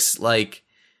 6. Like,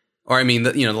 or I mean,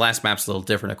 the last map's a little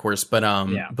different, of course, but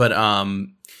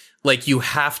like you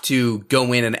have to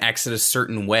go in and exit a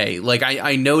certain way. Like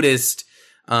I noticed,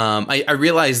 I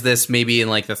realized this maybe in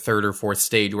like the 3rd or 4th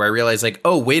stage where I realized like,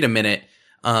 oh, wait a minute.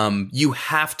 You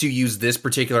have to use this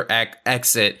particular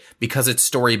exit because it's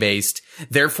story based.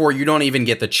 Therefore, you don't even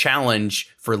get the challenge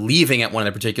for leaving at one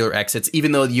of the particular exits,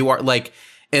 even though you are like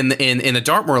in the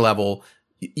Dartmoor level,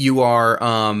 you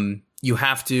are, you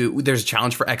have to, there's a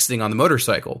challenge for exiting on the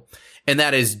motorcycle. And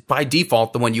that is by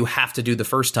default the one you have to do the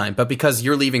first time. But because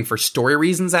you're leaving for story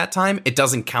reasons that time, it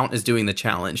doesn't count as doing the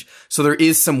challenge. So there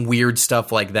is some weird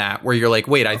stuff like that where you're like,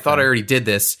 wait, I thought I already did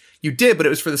this. You did, but it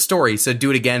was for the story. So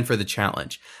do it again for the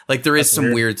challenge. Like there is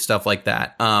some weird stuff like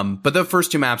that. But the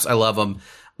first 2 maps, I love them.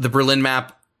 The Berlin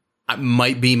map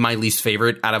might be my least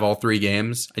favorite out of all 3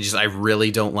 games. I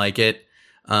really don't like it.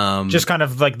 Just kind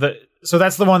of like so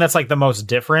that's the one that's like the most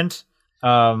different.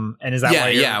 And is that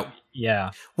why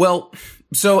Yeah. Well,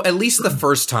 so at least the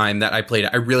first time that I played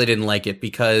it, I really didn't like it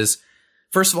because,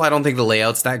 first of all, I don't think the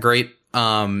layout's that great.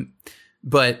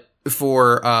 But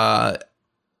for I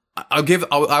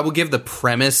will give the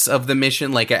premise of the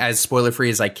mission like as spoiler free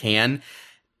as I can.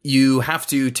 You have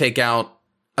to take out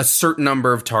a certain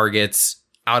number of targets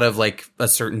out of like a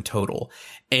certain total,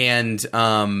 and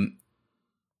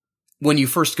when you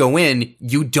first go in,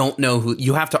 you don't know who,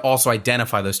 you have to also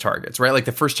identify those targets, right? Like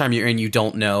the first time you're in, you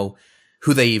don't know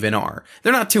who they even are.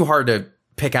 They're not too hard to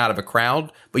pick out of a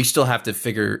crowd, but you still have to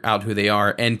figure out who they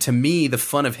are. And to me, the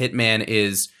fun of Hitman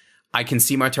is I can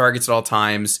see my targets at all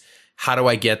times. How do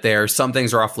I get there? Some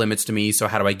things are off limits to me. So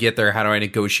how do I get there? How do I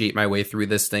negotiate my way through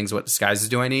this things? What disguises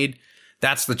do I need?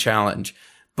 That's the challenge.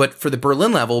 But for the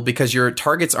Berlin level, because your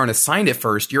targets aren't assigned at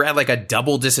first, you're at like a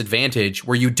double disadvantage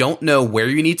where you don't know where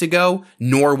you need to go,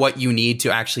 nor what you need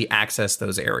to actually access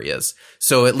those areas.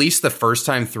 So at least the first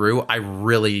time through, I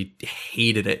really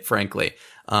hated it, frankly.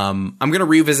 I'm going to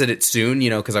revisit it soon,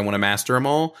 because I want to master them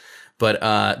all.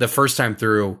 But the first time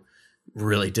through,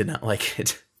 really did not like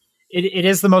it. It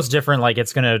is the most different. Like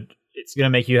it's gonna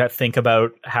make you think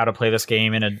about how to play this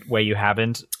game in a way you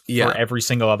haven't for every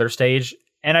single other stage.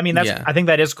 And I mean, I think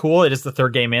that is cool. It is the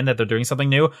third game in that they're doing something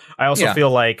new. I also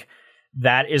feel like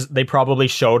they probably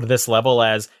showed this level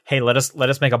as, hey, let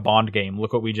us make a Bond game.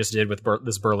 Look what we just did with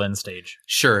this Berlin stage.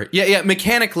 Sure. Yeah.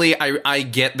 Mechanically, I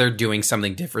get they're doing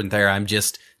something different there. I'm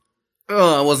just,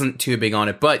 I wasn't too big on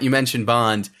it. But you mentioned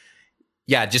Bond.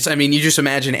 Yeah, you just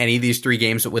imagine any of these three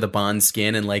games with a Bond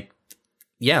skin and like,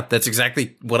 yeah, that's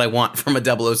exactly what I want from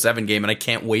a 007 game. And I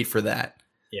can't wait for that.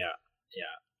 Yeah.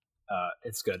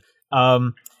 It's good.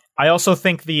 I also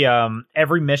think the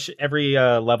every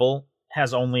level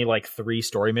has only like 3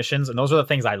 story missions, and those are the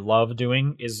things I love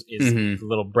doing. Is the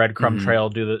little breadcrumb trail,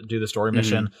 do the story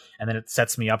mission, and then it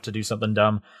sets me up to do something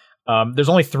dumb. There's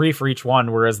only 3 for each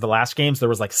one, whereas the last games there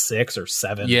was like 6 or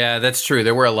 7. Yeah, that's true.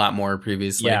 There were a lot more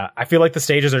previously. Yeah, I feel like the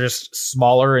stages are just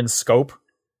smaller in scope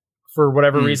for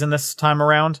whatever reason this time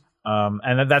around.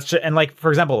 And that's and like for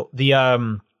example, the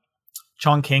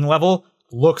Chongqing level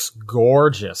looks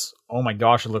gorgeous. Oh my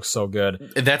gosh, it looks so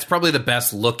good. That's probably the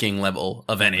best looking level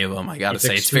of any of them, I gotta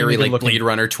say. It's very like looking. Blade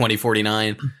Runner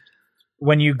 2049.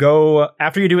 When you go,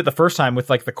 after you do it the first time with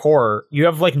like the core, you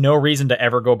have like no reason to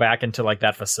ever go back into like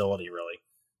that facility, really.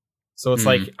 So it's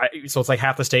like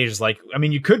half the stage is like, I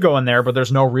mean, you could go in there, but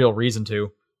there's no real reason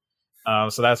to.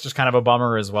 So that's just kind of a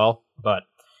bummer as well. But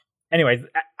anyway,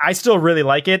 I still really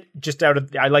like it.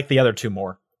 I like the other 2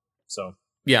 more. So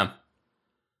yeah.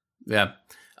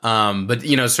 But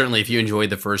certainly if you enjoyed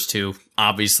the first 2,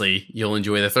 obviously you'll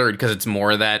enjoy the third because it's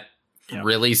more of that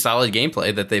really solid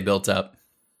gameplay that they built up.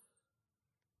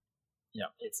 Yeah,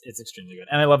 it's extremely good.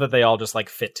 And I love that they all just like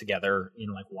fit together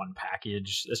in like one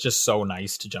package. It's just so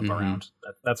nice to jump around.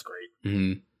 That's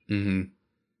great.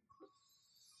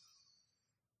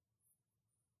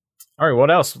 All right, what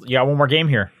else? You got one more game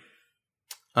here.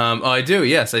 I do.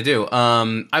 Yes, I do.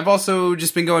 I've also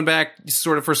just been going back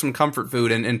sort of for some comfort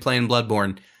food and playing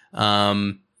Bloodborne.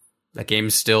 That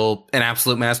game's still an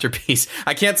absolute masterpiece.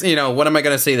 I can't, what am I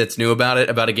going to say that's new about it,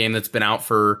 about a game that's been out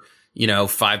for,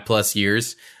 5+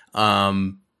 years?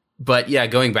 But yeah,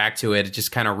 going back to it, it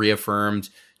just kind of reaffirmed,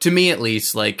 to me at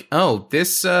least, like, oh,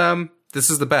 this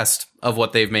is the best of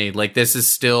what they've made. Like, this is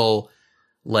still,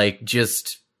 like,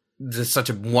 just such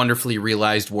a wonderfully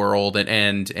realized world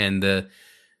and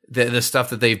the stuff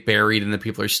that they've buried and that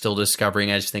people are still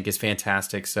discovering, I just think is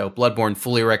fantastic. So Bloodborne,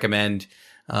 fully recommend.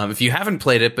 If you haven't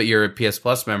played it, but you're a PS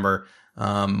Plus member,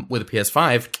 with a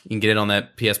PS5, you can get it on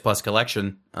that PS Plus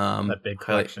collection. That big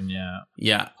collection, yeah.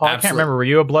 Yeah. Paul, I can't remember. Were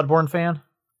you a Bloodborne fan?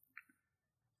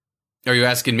 Are you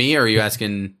asking me or are you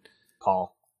asking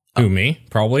Paul? Who, me?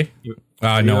 Probably.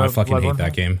 No, I fucking hate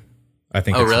that game. I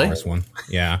think it's really? the worst one.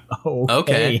 Yeah.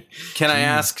 Okay. Can I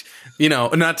ask,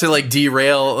 not to like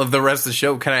derail the rest of the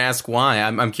show, can I ask why?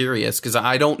 I'm curious because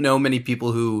I don't know many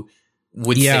people who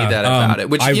would say that about it,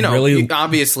 which, really,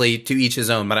 obviously to each his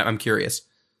own, but I'm curious.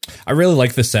 I really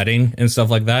like the setting and stuff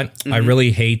like that. I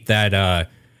really hate that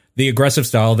the aggressive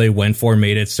style they went for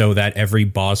made it so that every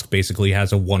boss basically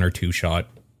has a 1 or 2 shot.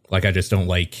 Like, I just don't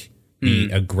like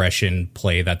the aggression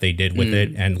play that they did with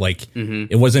it. And like,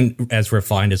 it wasn't as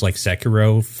refined as like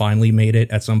Sekiro finally made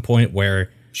it at some point where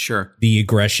the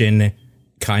aggression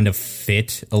kind of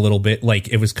fit a little bit. Like,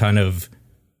 it was kind of,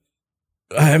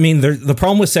 I mean, the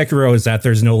problem with Sekiro is that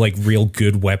there's no like real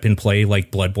good weapon play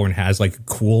like Bloodborne has, like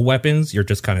cool weapons. You're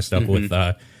just kind of stuck with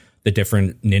the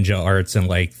different ninja arts and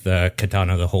like the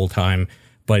katana the whole time.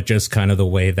 But just kind of the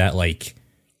way that like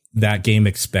that game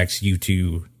expects you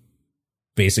to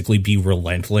basically be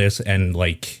relentless, and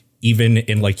like even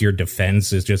in like your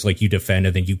defense is just like you defend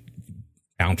and then you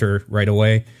counter right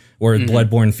away. Where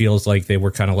Bloodborne feels like they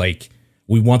were kind of like,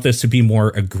 we want this to be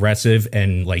more aggressive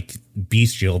and like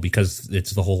bestial because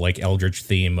it's the whole like Eldritch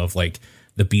theme of like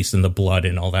the beast and the blood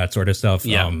and all that sort of stuff.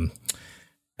 Yeah.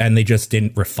 And they just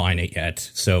didn't refine it yet.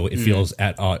 So it feels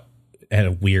at a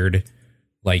weird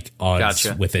like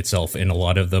odds with itself in a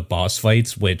lot of the boss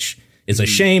fights, which is a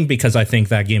shame because I think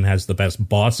that game has the best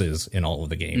bosses in all of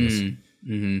the games.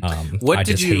 What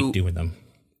did you hate doing them?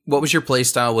 What was your play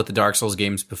style with the Dark Souls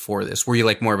games before this? Were you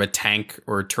like more of a tank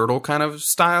or turtle kind of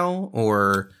style,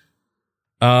 or?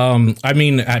 I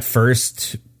mean, at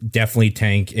first, definitely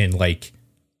tank in like,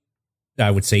 I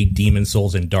would say Demon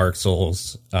Souls and Dark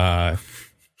Souls. Dark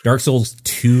Souls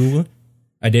 2,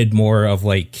 I did more of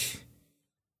like,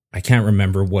 I can't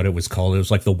remember what it was called. It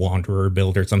was like the Wanderer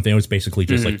build or something. It was basically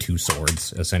just like 2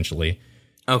 swords, essentially.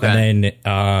 Okay. And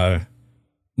then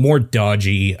more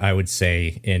dodgy, I would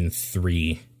say, in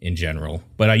 3 in general.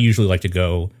 But I usually like to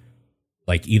go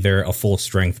like either a full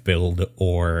strength build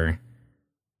or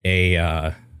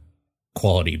a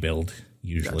quality build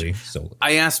usually. Gotcha. So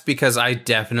I asked because I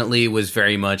definitely was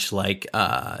very much like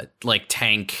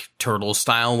tank turtle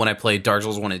style when I played Dark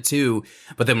Souls 1 and 2,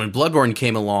 but then when Bloodborne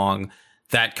came along,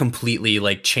 that completely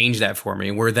like changed that for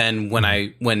me. Where then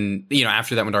when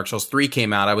after that, when Dark Souls 3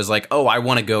 came out, I was like, oh, I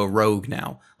want to go rogue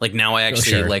now. Like now I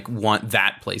actually like want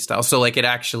that playstyle. So like it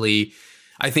actually,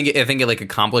 I think it like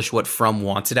accomplished what From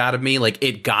wanted out of me. Like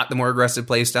it got the more aggressive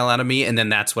playstyle out of me, and then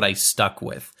that's what I stuck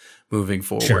with moving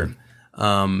forward. Sure.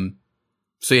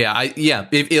 So yeah,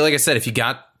 if, like I said, if you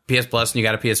got PS Plus and you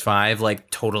got a PS5,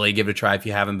 like totally give it a try if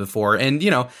you haven't before. And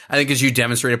I think as you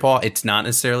demonstrated, Paul, it's not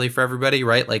necessarily for everybody,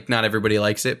 right? Like not everybody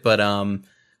likes it, but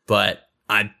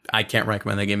I can't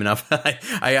recommend that game enough.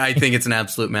 I think it's an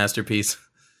absolute masterpiece.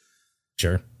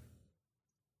 Sure.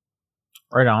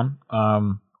 Right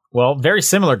on. Well, very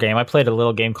similar game. I played a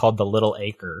little game called The Little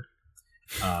Acre,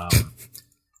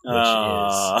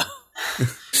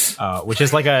 which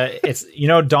is like it's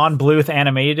Don Bluth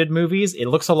animated movies. It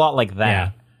looks a lot like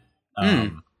that.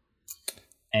 Yeah.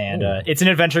 And it's an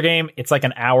adventure game. It's like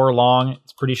an hour long.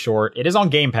 It's pretty short. It is on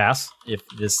Game Pass, if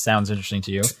this sounds interesting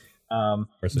to you.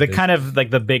 The kind of like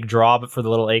the big draw for The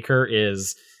Little Acre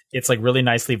is it's like really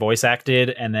nicely voice acted,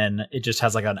 and then it just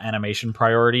has like an animation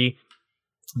priority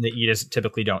that you just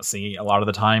typically don't see a lot of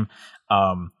the time.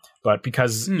 But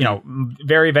because,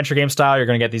 very adventure game style, you're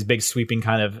going to get these big sweeping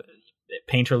kind of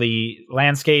painterly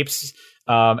landscapes.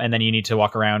 And then you need to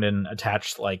walk around and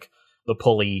attach like the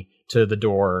pulley to the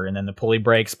door, and then the pulley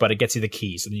breaks, but it gets you the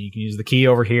key. So then you can use the key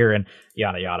over here and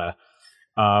yada, yada.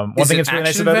 One thing that's really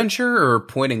nice about adventure or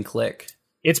point and click?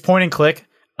 It's point and click.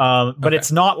 But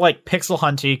it's not like pixel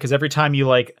hunty, because every time you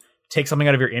like take something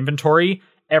out of your inventory,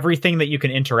 everything that you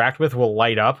can interact with will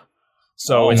light up.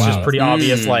 So it's just pretty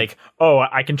obvious, like, oh,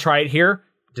 I can try it here.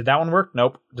 Did that one work?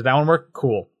 Nope. Did that one work?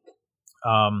 Cool.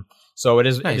 So it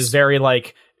is very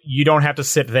like, you don't have to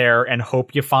sit there and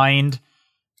hope you find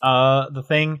the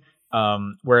thing.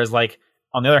 Whereas like,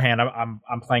 on the other hand,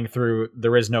 I'm playing through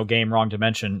There Is No Game Wrong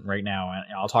Dimension right now, and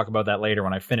I'll talk about that later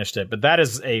when I finished it. But that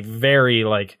is a very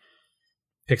like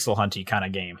pixel hunty kind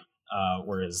of game.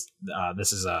 Whereas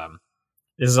this is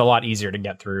a lot easier to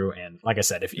get through. And like I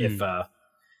said, if you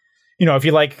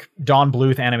like Don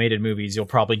Bluth animated movies, you'll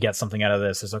probably get something out of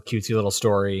this. There's a cutesy little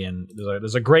story, and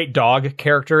there's a great dog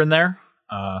character in there.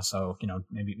 So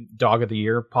maybe dog of the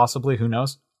year, possibly. Who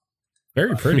knows?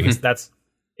 Very pretty. That's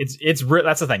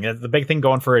the thing. The big thing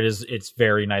going for it is it's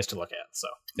very nice to look at. So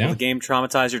will the game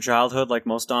traumatize your childhood like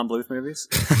most Don Bluth movies?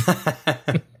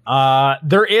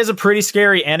 There is a pretty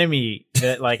scary enemy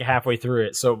that like halfway through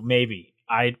it. So maybe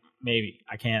I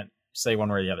can't say one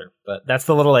way or the other. But that's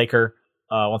The Little Acre.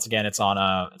 Once again, it's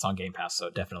on Game Pass, so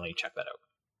definitely check that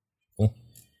out.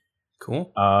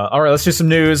 Cool. All right, let's do some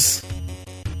news.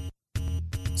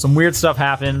 Some weird stuff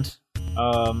happened.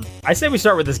 I say we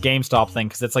start with this GameStop thing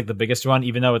because it's like the biggest one,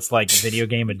 even though it's like video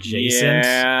game adjacent.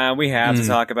 Yeah, we have to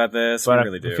talk about this. But we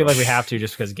really do. I feel like we have to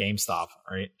just because GameStop,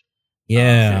 right?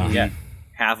 Yeah.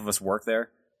 Half of us work there.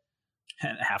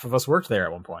 Half of us worked there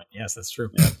at one point. Yes, that's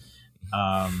true.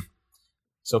 Yeah.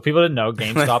 So people didn't know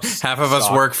GameStop's half of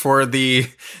us work for the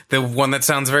one that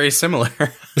sounds very similar.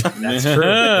 That's true.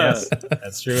 Yes,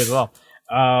 that's true as well.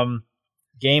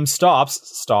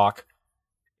 GameStop's stock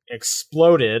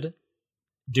exploded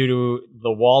due to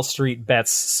the Wall Street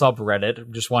Bets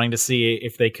subreddit just wanting to see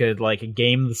if they could like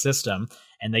game the system,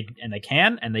 and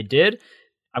they did.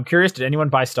 I'm curious, did anyone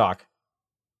buy stock?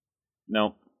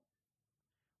 No.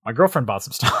 My girlfriend bought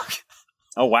some stock.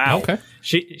 Oh wow. Okay.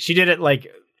 She did it like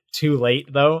too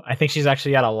late though. I think she's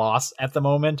actually at a loss at the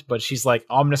moment, but she's like,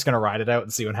 oh, I'm just gonna ride it out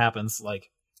and see what happens. Like,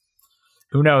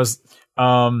 who knows?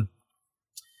 But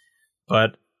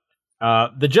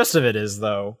the gist of it is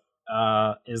though,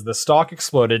 is the stock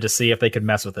exploded to see if they could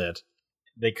mess with it.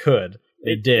 They could.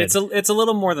 They did. It's a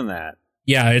little more than that.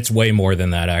 Yeah, it's way more than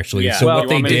that actually. Yeah. So what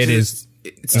they did is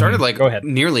it started like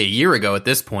nearly a year ago at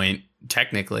this point,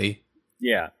 technically.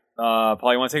 Yeah.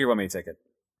 Paul, you want to take it or want me to take it?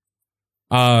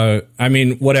 I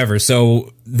mean, whatever.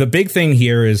 So the big thing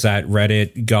here is that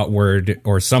Reddit got word,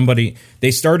 or somebody,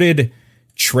 they started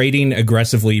trading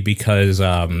aggressively because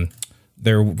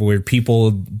there were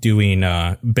people doing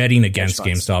betting against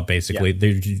GameStop, basically. Yeah.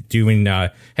 They're doing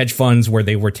hedge funds where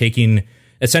they were taking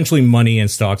essentially money and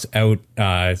stocks out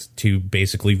to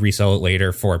basically resell it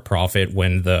later for a profit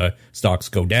when the stocks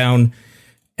go down.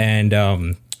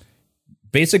 And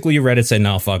basically Reddit said,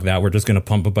 no, fuck that. We're just going to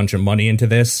pump a bunch of money into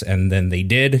this. And then they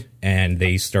did. And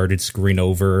they started screwing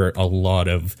over a lot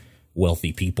of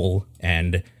wealthy people.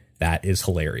 And that is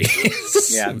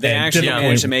hilarious. Yeah, they actually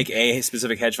managed to make a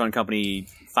specific hedge fund company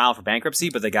file for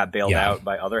bankruptcy, but they got bailed out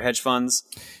by other hedge funds.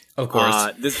 Of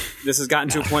course. This has gotten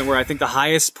to a point where I think the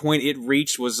highest point it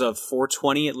reached was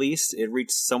 420 at least. It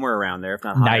reached somewhere around there, if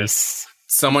not higher. Nice.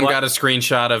 Someone got a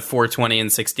screenshot of 420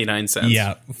 and 69 cents.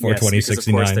 Yeah, 420, yes,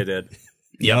 69. Of course they did.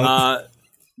 Yep.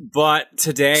 But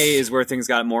today is where things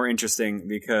got more interesting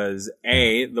because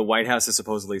A, the White House has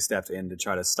supposedly stepped in to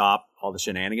try to stop all the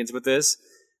shenanigans with this.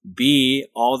 B,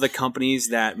 all the companies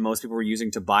that most people were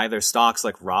using to buy their stocks,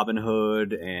 like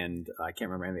Robinhood and I can't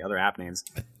remember any of the other app names.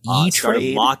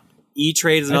 E-Trade.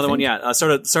 E-Trade is another one. Yeah,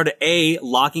 started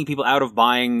locking people out of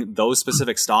buying those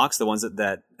specific stocks, the ones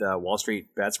that Wall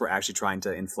Street bets were actually trying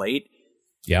to inflate.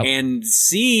 Yep. And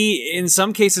C, in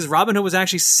some cases, Robinhood was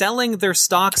actually selling their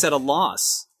stocks at a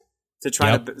loss to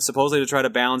try supposedly to try to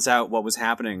balance out what was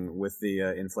happening with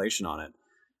the inflation on it.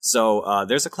 So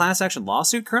there's a class action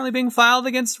lawsuit currently being filed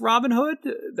against Robinhood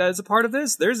that is a part of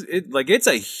this. It's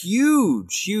a huge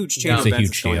change of events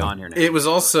that's going on here now. It was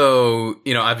also,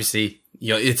 obviously,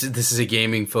 this is a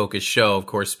gaming focused show, of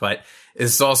course, but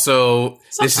it's also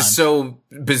this is so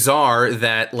bizarre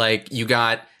that like you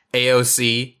got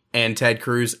AOC and Ted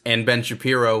Cruz and Ben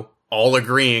Shapiro all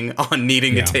agreeing on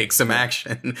needing to take some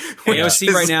action.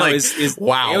 AOC right now is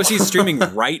wow. AOC is streaming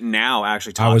right now.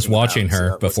 Actually, I was watching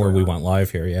her before we went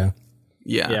live here.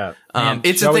 Yeah.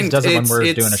 It's a thing. Does it when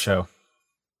we're doing a show.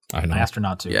 I know. I asked her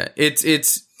not to. Yeah.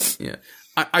 It's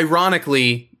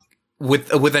ironically,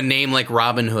 with a name like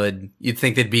Robinhood, you'd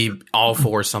think they'd be all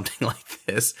for something like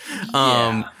this.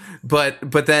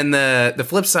 But then the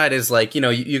flip side is like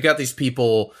you got these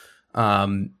people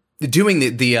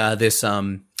doing this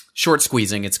short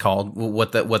squeezing, it's called,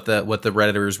 what the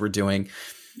Redditors were doing.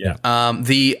 Yeah.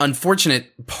 The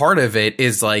unfortunate part of it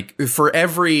is like for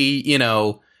every,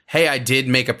 hey, I did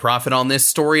make a profit on this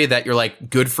story that you're like,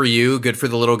 good for you, good for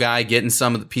the little guy getting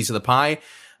some of the piece of the pie.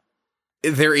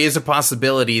 There is a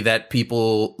possibility that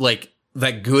people like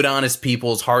that good, honest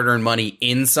people's hard earned money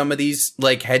in some of these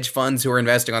like hedge funds who are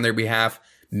investing on their behalf.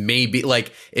 Maybe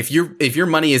like if your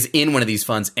money is in one of these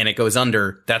funds and it goes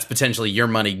under, that's potentially your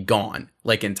money gone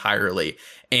like entirely.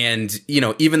 And,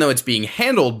 even though it's being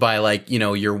handled by like,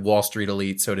 your Wall Street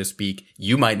elite, so to speak,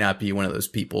 you might not be one of those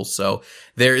people. So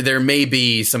there may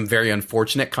be some very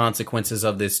unfortunate consequences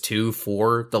of this too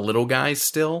for the little guys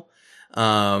still.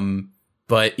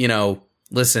 But,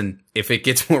 listen, if it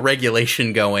gets more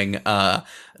regulation going,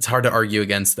 it's hard to argue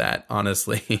against that,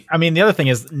 honestly. I mean, the other thing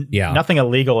is nothing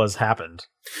illegal has happened.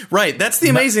 Right. That's the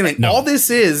amazing thing. No. All this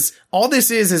is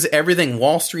everything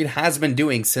Wall Street has been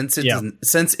doing since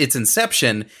its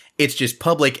inception. It's just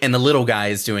public and the little guy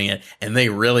is doing it and they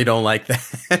really don't like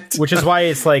that. Which is why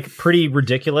it's like pretty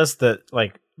ridiculous that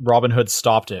like Robinhood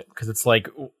stopped it, because it's like,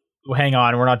 hang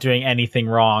on, we're not doing anything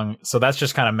wrong. So that's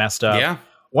just kind of messed up. Yeah.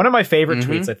 One of my favorite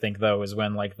tweets, I think, though, is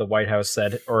when like the White House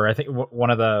said, or I think one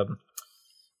of the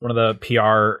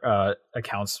PR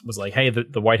accounts was like, hey,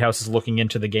 the White House is looking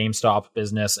into the GameStop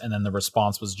business. And then the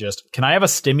response was just, can I have a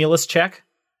stimulus check?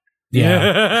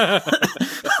 Yeah.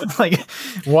 Like,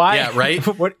 why? Yeah, right?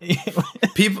 What?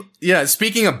 People,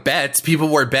 speaking of bets, people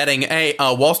were betting, hey,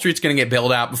 Wall Street's going to get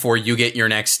bailed out before you get your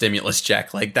next stimulus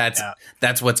check. Like,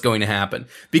 that's what's going to happen.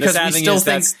 Because we still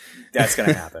think that's going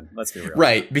to happen. Let's be real.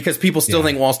 Right. Because people still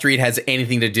think Wall Street has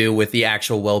anything to do with the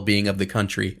actual well-being of the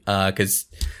country. Because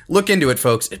look into it,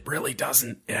 folks. It really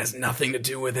doesn't. It has nothing to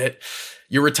do with it.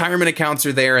 Your retirement accounts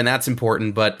are there and that's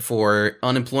important. But for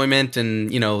unemployment and,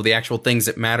 the actual things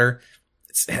that matter,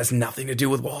 it has nothing to do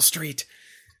with Wall Street.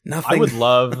 Nothing. I would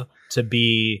love to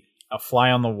be a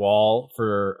fly on the wall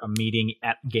for a meeting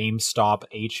at GameStop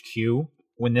HQ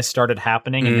when this started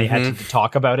happening and they had to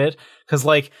talk about it. Because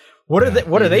like, what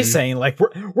are they saying? Like,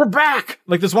 we're back.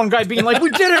 Like this one guy being like, we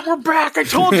did it. We're back. I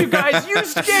told you guys,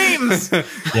 used games.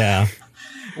 Yeah.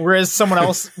 Whereas someone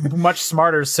else much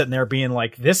smarter is sitting there being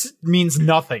like, this means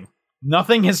nothing.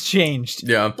 Nothing has changed.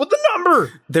 Yeah. But the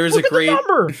number. There's Look a great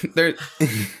number. There.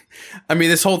 I mean,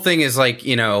 this whole thing is like,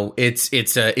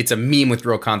 it's a meme with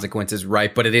real consequences,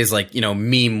 right? But it is like,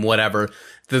 meme whatever.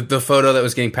 the photo that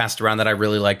was getting passed around that I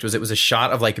really liked was it was a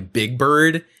shot of like Big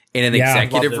Bird in an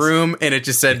executive room, and it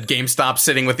just said GameStop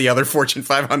sitting with the other Fortune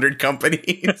 500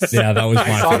 companies. Yeah, that was my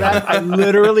I saw that. I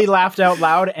literally laughed out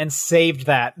loud and saved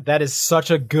that. That is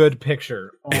such a good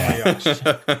picture. Oh my gosh.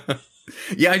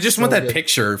 Yeah, I just want that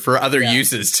picture for other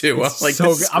uses too. Like,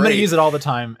 so I'm going to use it all the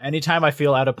time. Anytime I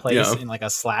feel out of place in like a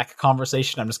Slack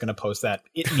conversation, I'm just going to post that.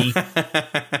 It me.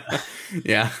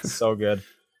 Yeah. So good.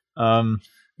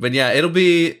 But yeah, it'll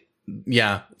be,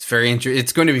 it's very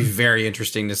it's going to be very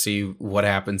interesting to see what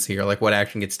happens here, like what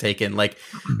action gets taken. Like,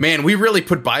 man, we really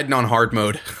put Biden on hard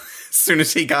mode as soon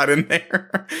as he got in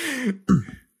there.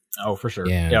 Oh, for sure.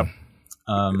 Yeah. Yep.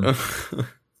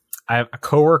 I have a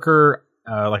coworker,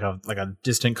 like a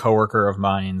distant coworker of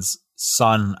mine's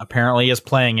son apparently is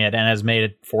playing it and has made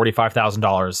it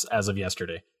 $45,000 as of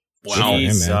yesterday. Wow.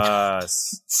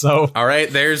 Jesus. So all right,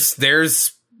 there's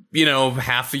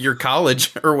half of your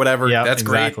college or whatever. Yeah, that's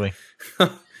exactly.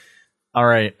 great. All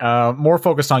right, more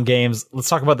focused on games. Let's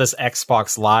talk about this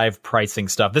Xbox Live pricing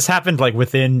stuff. This happened like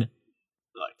within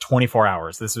like 24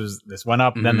 hours. This went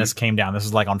up, then this came down. This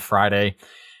is like on Friday.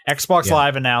 Xbox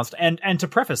Live announced, and to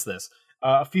preface this,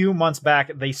 a few months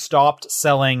back they stopped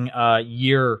selling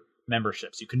year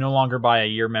memberships. You can no longer buy a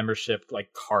year membership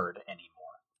like card anymore.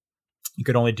 You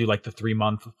could only do like the 3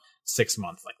 month, 6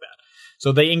 months like that.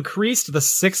 So they increased the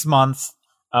 6 months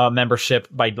membership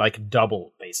by like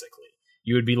double, basically.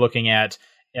 You would be looking at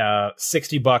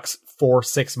 $60 for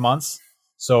 6 months.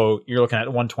 So you're looking at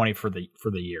 $120 for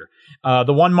the year.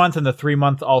 The 1 month and the 3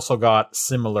 month also got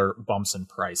similar bumps in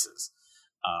prices.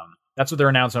 That's what their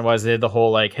announcement was. They did the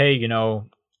whole like, hey, the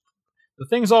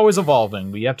thing's always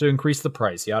evolving. We have to increase the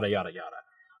price, yada, yada,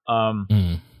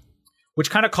 yada.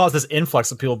 Which kind of caused this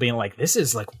influx of people being like, this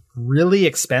is like really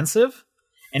expensive.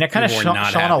 And it kind of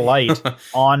shone a light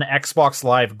on Xbox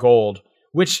Live Gold,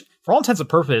 which for all intents and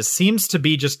purposes seems to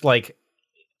be just like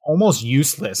almost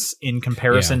useless in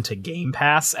comparison to Game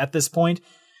Pass at this point.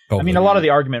 I mean, a lot of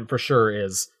the argument for sure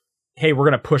is, hey, we're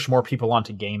going to push more people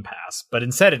onto Game Pass. But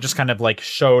instead, it just kind of like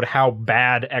showed how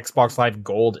bad Xbox Live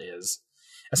Gold is,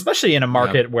 especially in a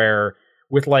market where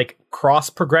with like cross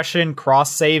progression,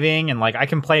 cross saving, and like I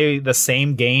can play the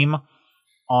same game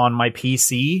on my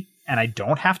PC and I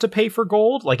don't have to pay for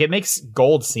gold. Like it makes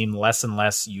gold seem less and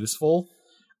less useful.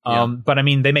 But I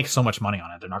mean, they make so much money on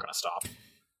it. They're not going to stop.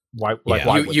 Why? Like,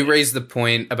 why you raised the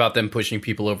point about them pushing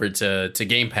people over to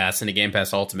Game Pass and to Game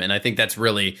Pass Ultimate. And I think that's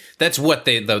what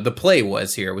the play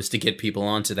was here, was to get people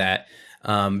onto that.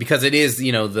 Because it is,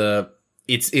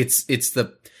 it's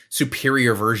the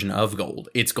superior version of gold.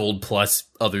 It's gold plus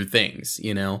other things,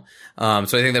 So I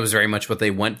think that was very much what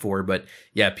they went for. But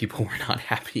yeah, people were not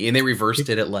happy, and they reversed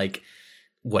it at like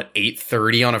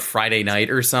 8:30 on a Friday night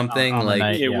or something.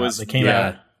 It was. They came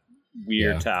out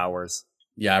weird to hours.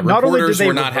 Yeah, reporters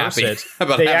were not happy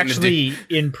about they having actually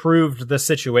improved the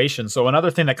situation. So another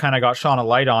thing that kind of got shone a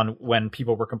light on when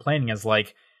people were complaining is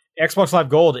like Xbox Live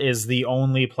Gold is the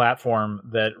only platform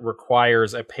that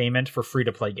requires a payment for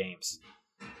free-to-play games.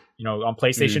 On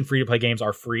PlayStation, free-to-play games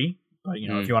are free. But,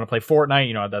 if you want to play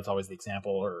Fortnite, that's always the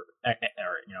example, or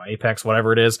Apex,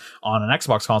 whatever it is, on an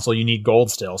Xbox console, you need gold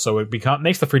still. So it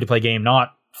makes the free-to-play game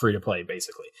not free-to-play,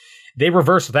 basically. They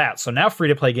reversed that. So now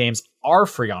free-to-play games are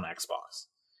free on Xbox.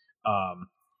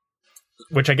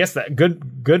 Which I guess that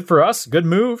good for us, good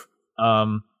move.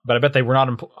 But I bet they were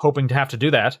not hoping to have to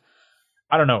do that.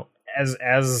 I don't know.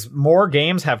 As more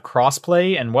games have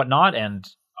crossplay and whatnot, and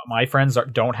my friends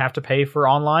don't have to pay for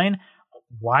online,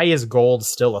 why is gold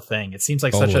still a thing? It seems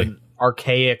like such an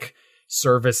archaic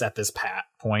service at this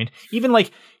point. Even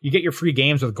like you get your free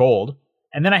games with gold,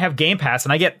 and then I have Game Pass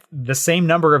and I get the same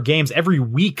number of games every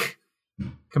week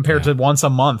compared to once a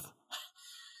month.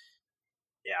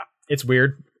 Yeah, it's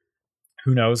weird.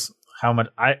 Who knows how much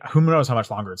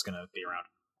longer it's going to be around.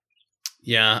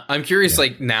 Yeah, I'm curious.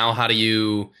 Like now, how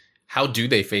do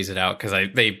they phase it out? Because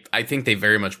I think they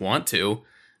very much want to,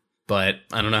 but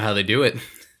I don't know how they do it.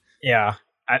 Yeah,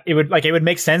 it would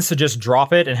make sense to just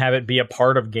drop it and have it be a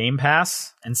part of Game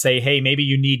Pass and say, hey, maybe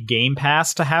you need Game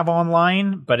Pass to have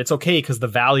online, but it's okay because the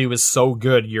value is so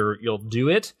good, you'll do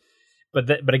it.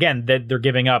 But again, they're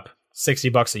giving up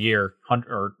 $60 a year,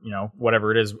 or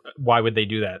whatever it is. Why would they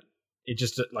do that? It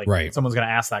just like someone's going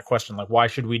to ask that question, like why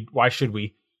should we?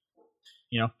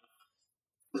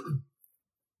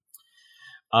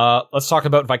 Let's talk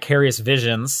about Vicarious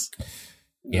Visions.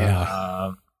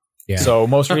 Yeah. So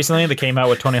most recently, they came out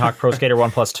with Tony Hawk Pro Skater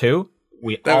 1+2. That all love that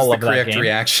game. That was the correct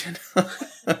reaction.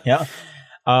 Yeah.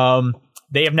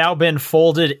 They have now been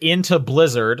folded into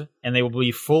Blizzard, and they will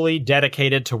be fully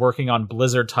dedicated to working on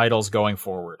Blizzard titles going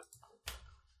forward.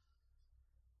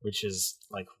 which is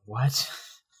like, what?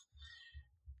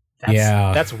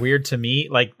 That's weird to me.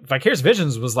 Like, Vicarious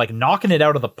Visions was like knocking it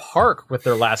out of the park with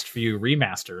their last few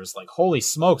remasters. Like, holy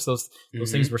smokes, those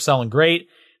things were selling great.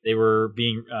 They were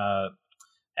being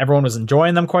everyone was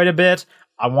enjoying them quite a bit.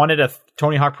 I wanted a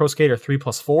Tony Hawk Pro Skater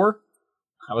 3+4.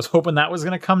 I was hoping that was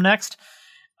going to come next.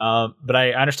 But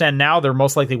I understand now they're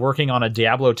most likely working on a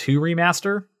Diablo 2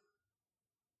 remaster,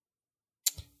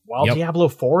 while Diablo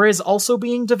 4 is also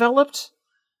being developed.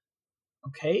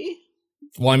 Okay.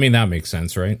 Well, I mean, that makes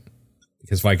sense, right?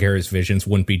 Because Vicarious Visions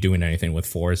wouldn't be doing anything with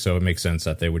 4, so it makes sense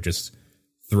that they would just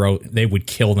they would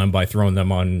kill them by throwing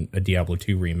them on a Diablo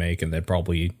 2 remake, and they'd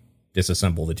probably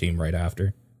disassemble the team right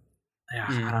after. Yeah,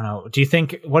 I don't know. What do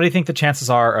you think the chances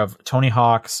are of Tony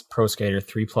Hawk's Pro Skater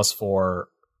 3+4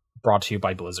 brought to you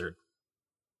by Blizzard?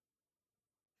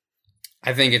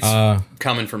 I think it's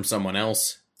coming from someone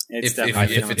else. If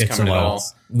it's coming low. at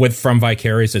all. From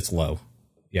Vicarious, it's low.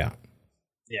 Yeah.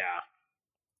 Yeah.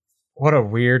 What a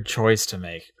weird choice to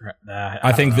make.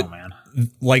 I think that, man.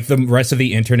 Like the rest of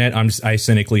the internet, I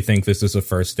cynically think this is the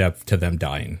first step to them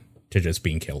dying, to just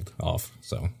being killed off.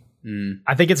 So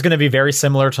I think it's going to be very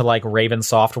similar to like Raven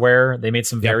Software. They made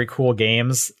some very cool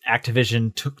games.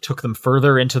 Activision took them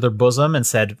further into their bosom and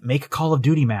said, "Make Call of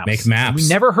Duty maps." Make maps. And we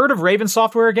never heard of Raven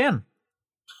Software again.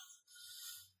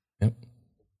 Yep.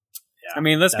 I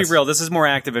mean, let's be real. This is more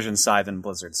Activision's side than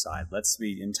Blizzard's side. Let's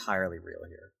be entirely real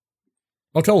here.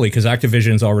 Oh, totally, because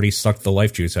Activision's already sucked the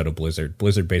life juice out of Blizzard.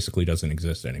 Blizzard basically doesn't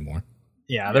exist anymore.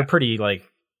 Yeah, they're pretty, like,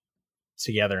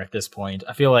 together at this point.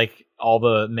 I feel like all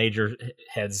the major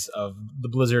heads of the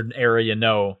Blizzard era,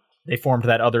 they formed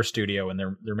that other studio, and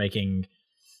they're making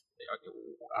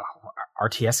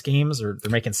RTS games, or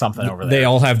they're making something over there. They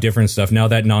all have different stuff. Now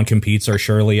that non-competes are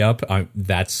surely up,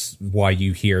 that's why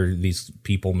you hear these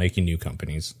people making new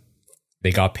companies.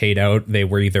 They got paid out. They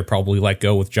were either probably let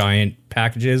go with giant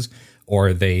packages,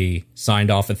 or they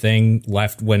signed off a thing,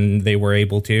 left when they were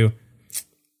able to.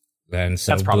 And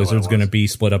so Blizzard's going to be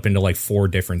split up into like 4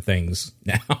 different things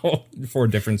now, 4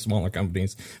 different smaller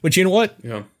companies. But you know what?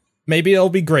 Yeah. Maybe it'll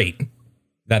be great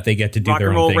that they get to do their own thing. Rock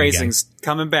and Roll Racing's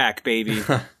coming back, baby.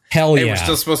 Hell yeah. We're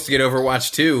still supposed to get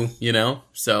Overwatch 2,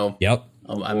 So yep.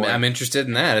 I'm interested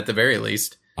in that at the very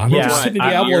least. I'm interested in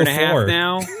Diablo 4. A year and a half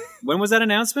now. When was that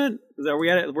announcement?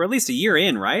 We're at least a year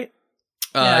in, right?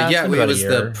 It was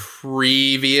the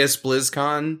previous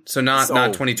BlizzCon, so not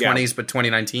 2020s, but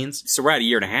 2019s. So we're at a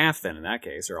year and a half then, in that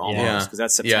case, or almost, because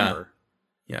that's September.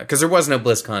 Yeah, because there was no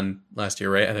BlizzCon last year,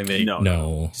 right? I think they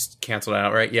just canceled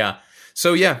out, right? Yeah.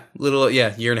 So year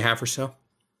and a half or so,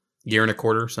 year and a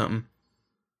quarter or something.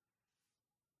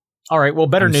 All right, well,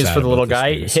 better news for the little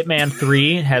guy. Hitman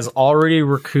 3 has already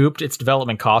recouped its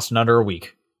development cost in under a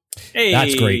week. Hey,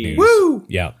 that's great news. Woo!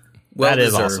 Yeah. Well, that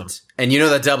is awesome. And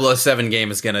that 007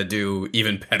 game is going to do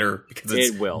even better because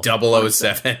it's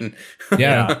 007.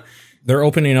 Yeah. They're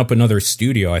opening up another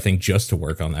studio, I think, just to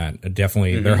work on that.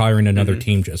 Definitely. They're hiring another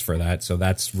team just for that. So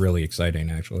that's really exciting,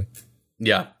 actually.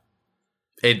 Yeah.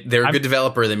 They're a good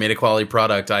developer. They made a quality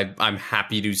product. I'm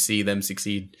happy to see them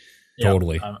succeed.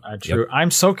 Totally. True. Yep.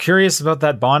 I'm so curious about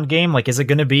that Bond game. Like, is it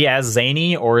going to be as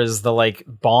zany, or is the like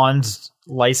Bond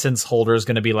license holder is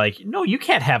going to be like, no, you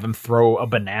can't have him throw a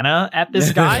banana at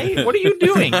this guy. What are you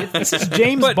doing? This is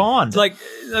James Bond. Like,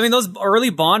 I mean, those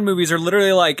early Bond movies are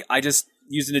literally like, I just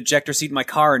used an ejector seat in my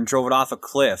car and drove it off a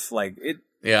cliff. Like it.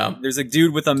 Yeah. There's a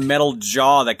dude with a metal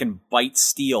jaw that can bite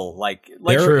steel.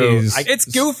 It's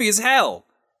goofy as hell.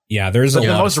 Yeah, there's a lot.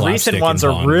 The most recent ones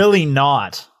are really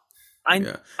not.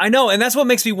 I know, and that's what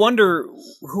makes me wonder,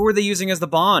 who are they using as the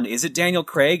Bond? Is it Daniel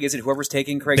Craig? Is it whoever's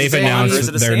taking Craig's They've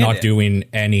announced they're not doing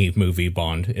any movie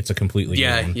Bond. It's a completely new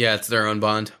one. Yeah, it's their own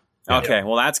Bond. Okay,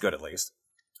 well that's good at least.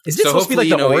 Is this supposed to be like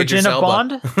the origin of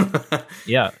Bond?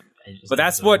 Yeah. But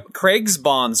that's what Craig's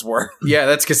Bonds were. Yeah,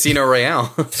 that's Casino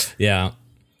Royale. Yeah.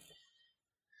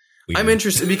 I'm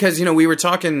interested because, we were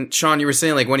talking, Sean, you were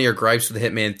saying like one of your gripes with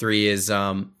Hitman 3 is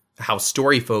how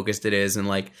story focused it is, and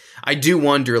like I do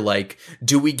wonder, like,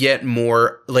 do we get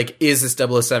more, like, is this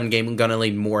 007 game gonna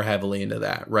lean more heavily into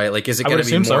that, right? Like, is it gonna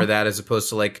be more of that as opposed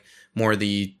to like more of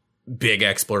the big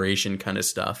exploration kind of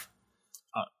stuff?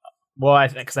 Well, I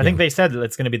think they said that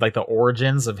it's going to be like the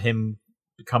origins of him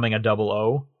becoming a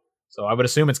 00, so I would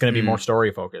assume it's going to be more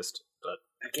story focused.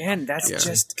 But again, that's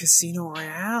just Casino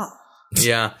Royale.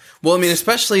 Yeah. Well, I mean,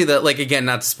 especially like, again,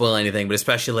 not to spoil anything, but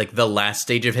especially like the last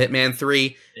stage of Hitman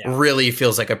 3 really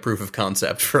feels like a proof of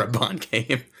concept for a Bond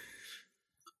game.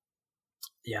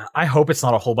 Yeah. I hope it's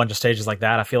not a whole bunch of stages like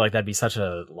that. I feel like that'd be such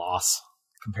a loss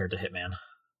compared to Hitman.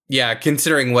 Yeah.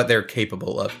 Considering what they're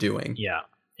capable of doing. Yeah.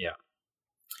 Yeah.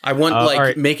 I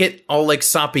want make it all like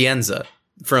Sapienza.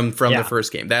 from the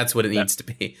first game. That's what it needs to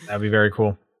be. That'd be very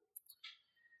cool.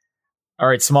 All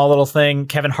right, small little thing.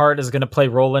 Kevin Hart is going to play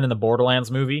Roland in the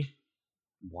Borderlands movie.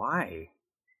 Why?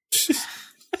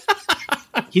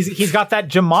 He's got that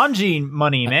Jumanji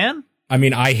money, man. I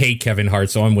mean, I hate Kevin Hart,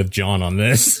 so I'm with John on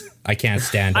this. I can't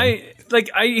stand him.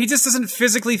 He just doesn't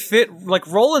physically fit. Like,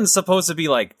 Roland's supposed to be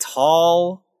like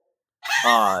tall.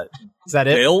 Is that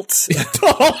it? Built.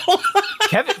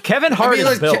 Kevin Hart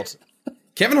is built.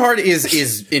 Kevin Hart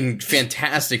is in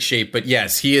fantastic shape, but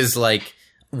yes, he is like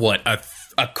what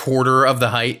a quarter of the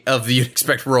height of you'd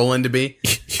expect Roland to be.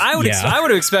 I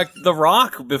would expect The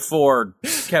Rock before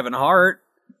Kevin Hart.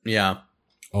 Yeah.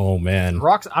 Oh man.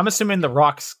 I'm assuming The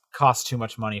Rock's cost too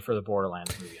much money for the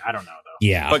Borderlands movie. I don't know though.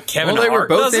 Yeah. But Kevin they Hart were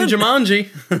both doesn't. in Jumanji.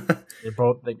 They're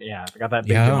both they got that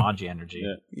big Jumanji energy.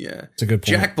 Yeah. It's a good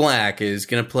point. Jack Black is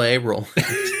going to play Roland.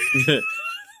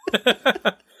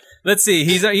 Let's see.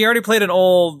 He already played an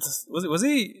old. Was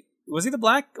he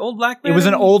the old black man? It was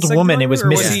an old woman. One, it was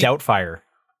Mrs. Doubtfire.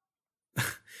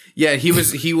 Yeah, he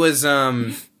was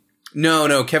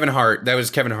no, Kevin Hart. That was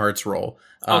Kevin Hart's role.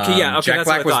 Okay, Jack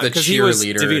Black was the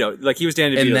cheerleader. DeVito. Like he was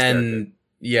Danny DeVito's and then character.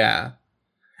 Yeah.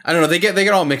 I don't know, they get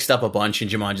all mixed up a bunch in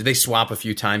Jumanji. They swap a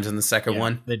few times in the second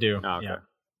one. They do. Oh, okay. Yeah.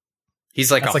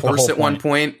 He's like That's a like the horse whole at one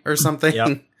point. point or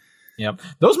something. Yep.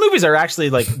 Those movies are actually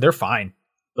like they're fine.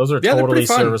 Those are they're totally pretty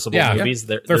fun. serviceable movies.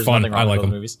 They're There's fun. nothing wrong I like with those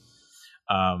them. movies.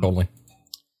 Totally.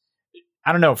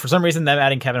 I don't know. For some reason, them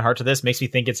adding Kevin Hart to this makes me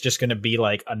think it's just going to be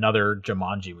like another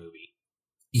Jumanji movie.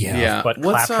 Yeah. But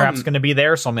Claptrap's going to be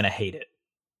there, so I'm going to hate it.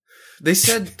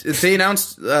 They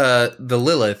announced the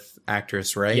Lilith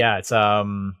actress, right? Yeah, it's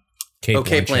Kate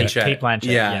Blanchett. Kate Blanchett.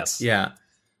 Yeah, Yes. yeah.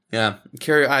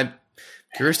 I'm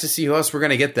curious to see who else we're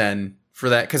gonna get then for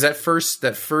that, because that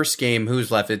first game, who's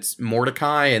left? It's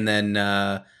Mordecai, and then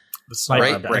The sniper.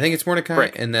 right. Brick. I think it's Mordecai,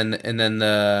 Brick. and then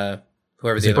the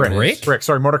whoever Is the it other one Brick? is.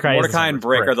 Sorry, Mordecai And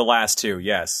Brick are the last two.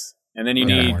 Yes, and then you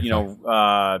Okay.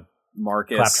 need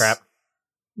Marcus, Claptrap.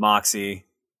 Moxie,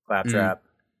 Claptrap.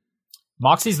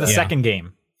 Moxie's the Yeah. second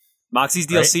game. Moxie's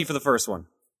DLC for the first one.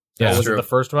 Yeah. Was true. it the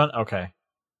first one? Okay.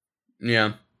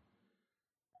 Yeah.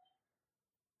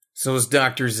 So was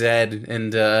Dr. Zed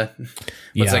and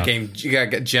what's that game? You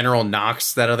got General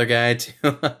Knox, that other guy too.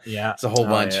 Yeah. It's a whole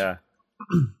bunch. Yeah.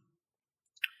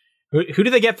 Who do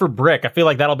they get for Brick? I feel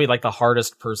like that'll be like the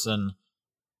hardest person.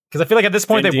 Because I feel like at this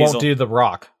point Vin they Diesel. won't do The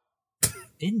Rock.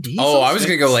 Vin Diesel? Oh, I was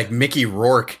gonna go like Mickey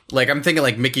Rourke. Like I'm thinking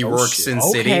like Mickey Rourke, shit. Sin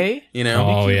Okay. City. You know,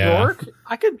 Oh, Mickey yeah. Rourke?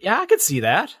 I could see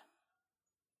that.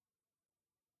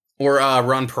 or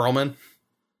Ron Perlman.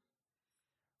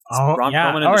 Oh, Ron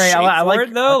yeah. Perlman in All the right, shape I for like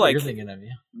it, though? what you're Like- thinking of, yeah.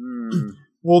 Mm.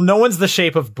 Well, no one's the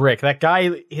shape of Brick. That guy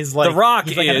is like The Rock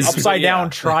he's like is, an upside down yeah.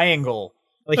 triangle.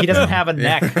 Like he doesn't have a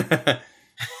neck.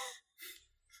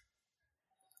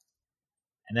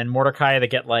 And then Mordecai, they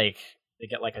get like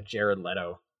a Jared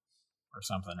Leto or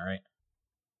something, right?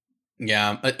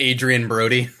 Yeah, Adrian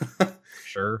Brody.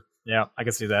 Sure. Yeah, I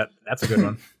can see that. That's a good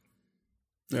one.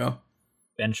 Yeah.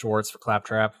 Ben Schwartz for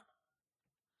Claptrap.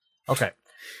 Okay.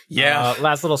 Yeah.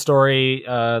 Last little story.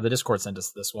 The Discord sent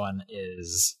us this one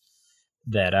is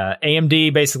that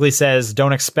AMD basically says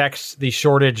don't expect the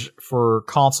shortage for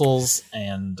consoles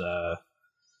and the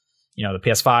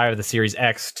PS5, the Series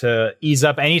X to ease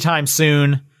up anytime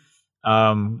soon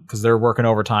because they're working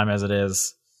overtime as it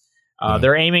is.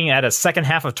 They're aiming at a second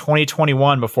half of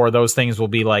 2021 before those things will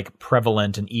be like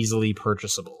prevalent and easily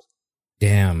purchasable.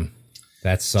 Damn.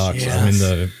 That sucks.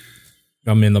 Yes.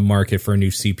 I'm in the market for a new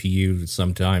CPU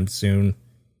sometime soon.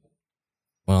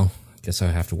 Well, I guess I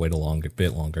have to wait a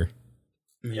bit longer.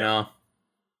 Yeah.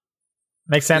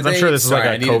 Makes sense. I'm sure this is like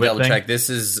I a need to COVID double thing. check. This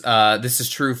is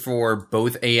true for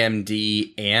both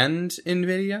AMD and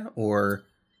Nvidia, or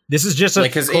This is just a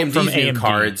like because quote from AMD's new AMD.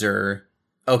 cards are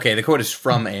okay. The code is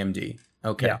from AMD.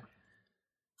 Okay, Yeah.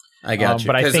 I got you.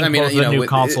 But I 'Cause, think both the new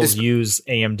consoles it's- use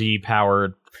AMD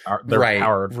powered. They're Right,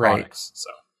 powered right. products. So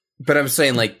But I'm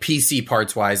saying like PC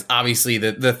parts wise, obviously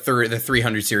the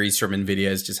 300 series from Nvidia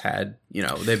has just had,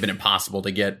 they've been impossible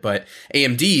to get. But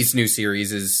AMD's new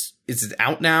series is it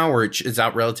out now, or it's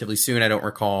out relatively soon? I don't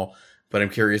recall, but I'm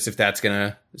curious if that's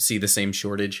gonna see the same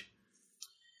shortage.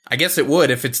 I guess it would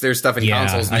if there's stuff in Yeah,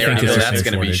 consoles. I And think it's the that's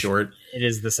same going to be shortage. short. it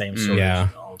is the same shortage Yeah.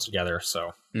 altogether.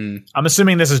 So Mm. I'm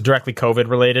assuming this is directly COVID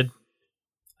related.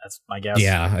 That's my guess.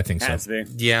 Yeah, I think so. Has to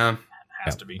be. Yeah, It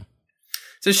has to be.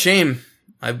 it's a shame.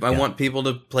 I want people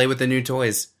to play with the new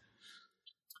toys.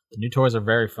 The new toys are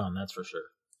very fun. That's for sure.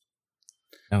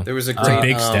 No, There was a it's a great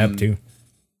big step too.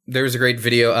 There was a great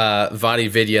video, Vadi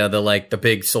Vidya, the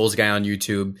big Souls guy on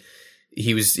YouTube.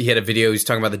 He had a video. He's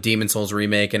talking about the Demon Souls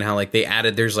remake and how like they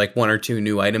added there's like one or two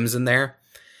new items in there,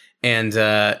 And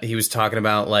he was talking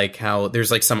about like how there's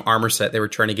like some armor set they were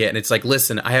trying to get, and it's like,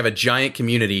 listen, I have a giant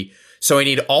community, so I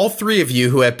need all 3 of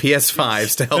you who have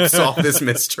PS5s to help solve this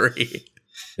mystery.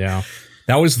 Yeah,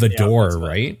 that was the door,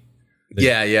 right?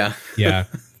 Yeah.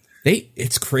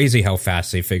 It's crazy how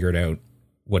fast they figured out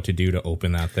what to do to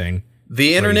open that thing.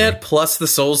 The internet plus the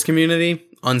Souls community,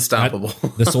 unstoppable.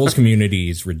 The Souls community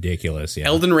is ridiculous. Yeah,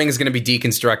 Elden Ring is going to be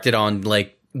deconstructed on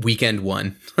like weekend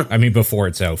 1. I mean, before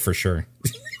it's out for sure.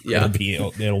 Yeah,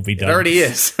 it'll be done. It already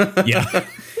is. Yeah.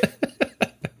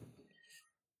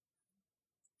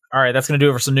 All right, that's going to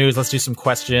do it for some news. Let's do some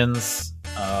questions.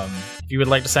 If you would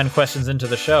like to send questions into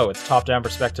the show, it's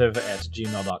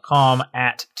topdownperspective@gmail.com,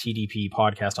 at TDP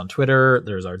Podcast on Twitter.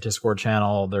 There's our Discord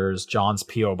channel. There's John's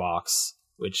P.O. Box,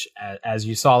 which, as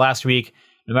you saw last week,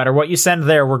 no matter what you send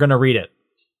there, we're going to read it.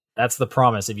 That's the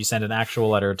promise if you send an actual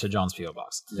letter to John's P.O.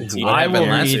 Box. I will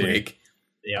last week.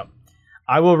 Yep.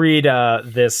 I will read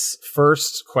this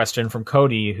first question from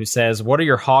Cody, who says, what are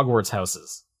your Hogwarts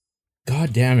houses?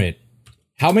 God damn it.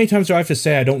 How many times do I have to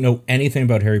say I don't know anything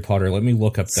about Harry Potter? Let me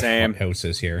look up the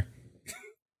houses here.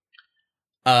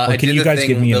 Can you guys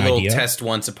give me an idea? Test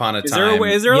once upon a time.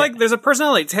 Is there like there's a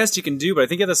personality test you can do, but I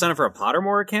think you have to sign up for a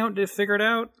Pottermore account to figure it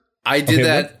out. I did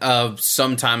that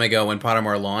some time ago when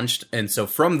Pottermore launched, and so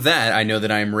from that I know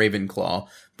that I am Ravenclaw.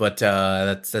 But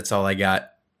that's all I got.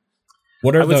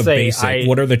 What are the basic?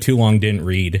 What are the too long didn't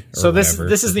read? So this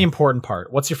is the important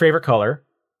part. What's your favorite color?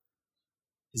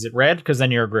 Is it red? Because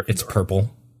then you're a Gryffindor. It's purple.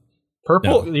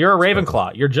 Purple? No, you're a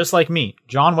Ravenclaw. You're just like me.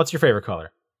 John, what's your favorite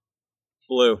color?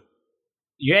 Blue.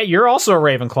 Yeah, you're also a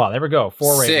Ravenclaw. There we go.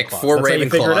 4 Ravenclaws. Sick. 4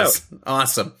 Ravenclaws.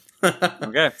 Awesome.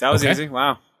 Okay, that was easy.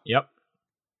 Wow. Yep.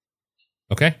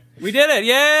 Okay. We did it.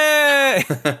 Yay!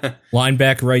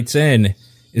 Lineback writes in,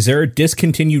 is there a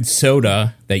discontinued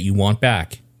soda that you want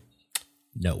back?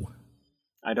 No.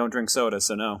 I don't drink soda,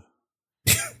 so no.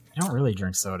 I don't really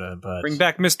drink soda, but... Bring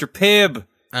back Mr. Pibb.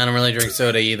 I don't really drink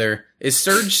soda either. Is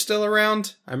Surge still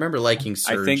around? I remember liking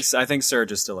Surge. I think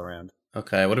Surge is still around.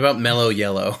 Okay, what about Mellow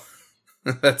Yellow?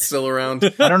 That's still around?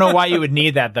 I don't know why you would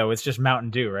need that, though. It's just Mountain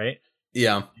Dew, right?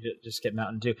 Yeah. You just get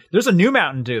Mountain Dew. There's a new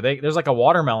Mountain Dew. There's like a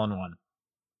watermelon one.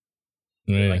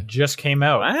 Yeah. Like just came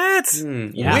out. What?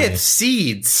 Yeah. With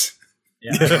seeds.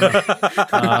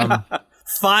 Yeah.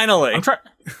 Finally. I'm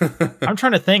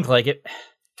trying to think like it...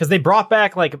 Because they brought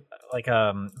back like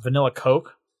vanilla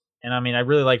Coke, and I mean I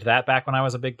really liked that back when I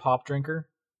was a big pop drinker.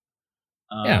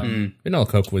 Vanilla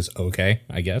Coke was okay,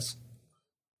 I guess.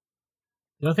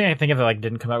 The only thing I think of that like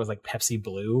didn't come out was like Pepsi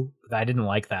Blue. But I didn't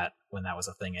like that when that was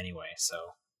a thing anyway, so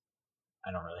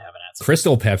I don't really have an answer.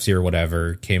 Crystal Pepsi or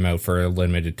whatever came out for a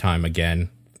limited time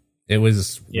again. It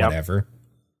was whatever.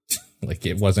 Like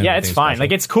it wasn't. Yeah, it's fine. Special.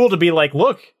 Like it's cool to be like,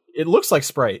 look, it looks like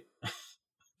Sprite.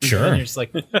 Sure. And you're just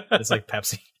like, it's like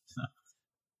Pepsi.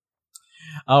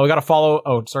 We got to follow.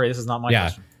 Oh, sorry, this is not my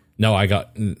question. No,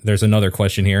 there's another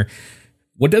question here.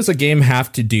 What does a game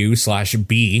have to do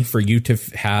 /be for you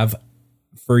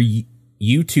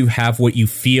to have what you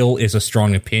feel is a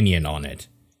strong opinion on it?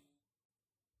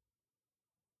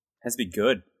 Has to be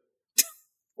good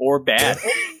or bad.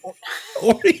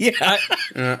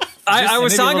 I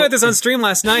was talking about this on stream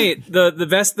last night.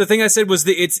 The thing I said was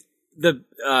it's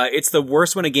the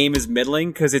worst when a game is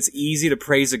middling because it's easy to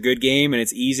praise a good game and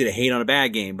it's easy to hate on a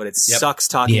bad game, but it sucks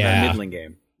talking about a middling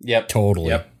game. Yep, totally.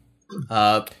 Yep.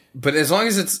 But as long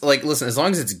as it's like, listen, as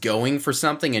long as it's going for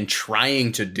something and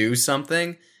trying to do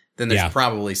something, then there's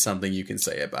probably something you can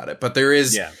say about it. But there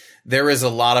is a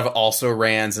lot of also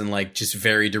rans and like just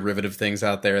very derivative things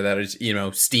out there that is,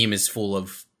 Steam is full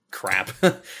of crap.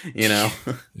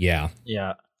 Yeah.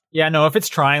 No, if it's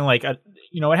trying like it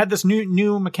had this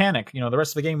new mechanic. The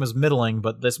rest of the game was middling,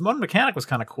 but this one mechanic was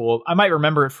kind of cool. I might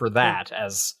remember it for that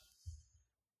as,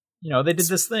 they did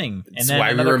this thing, and then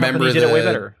another company did it way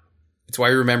better. It's why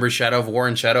we remember Shadow of War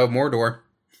and Shadow of Mordor.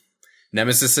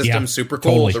 Nemesis system, super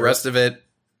cool. Totally. The rest of it,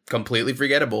 completely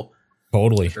forgettable.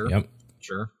 Totally. Sure. Yep.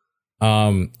 Sure.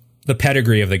 The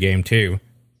pedigree of the game too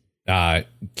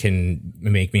can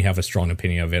make me have a strong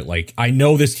opinion of it. Like, I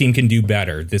know this team can do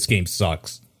better. This game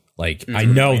sucks. Like, I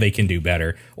know they can do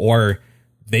better. Or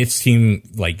this team,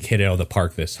 like, hit it out of the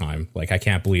park this time. Like, I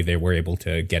can't believe they were able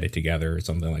to get it together or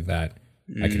something like that.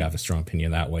 I could have a strong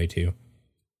opinion that way, too.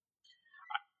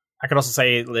 I could also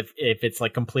say if it's,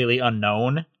 like, completely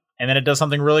unknown and then it does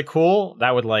something really cool,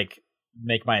 that would, like,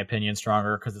 make my opinion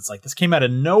stronger because it's like, this came out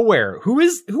of nowhere. Who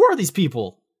are these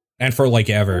people? And for, like,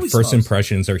 ever, first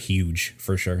impressions are huge,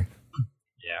 for sure.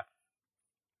 Yeah.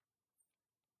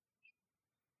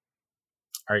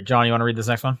 All right, John, you want to read this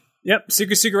next one? Yep.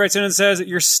 Suka writes in and says,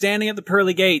 you're standing at the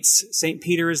pearly gates. St.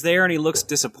 Peter is there and he looks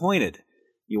disappointed.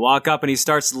 You walk up and he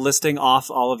starts listing off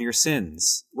all of your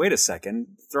sins. Wait a second.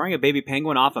 Throwing a baby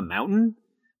penguin off a mountain?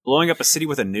 Blowing up a city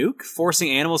with a nuke? Forcing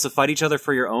animals to fight each other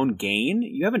for your own gain?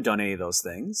 You haven't done any of those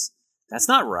things. That's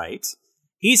not right.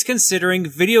 He's considering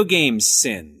video game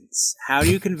sins. How do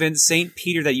you convince St.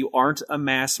 Peter that you aren't a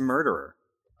mass murderer?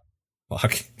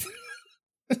 Fuck.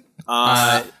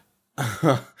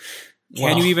 Can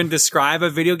you even describe a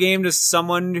video game to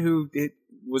someone who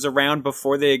was around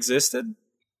before they existed?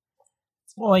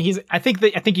 Well, I think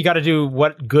you got to do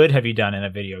what good have you done in a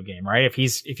video game, right? If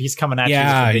he's coming at you with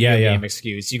a video game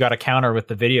excuse, you got to counter with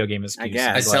the video game excuse. I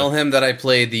guess. I tell him that I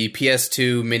played the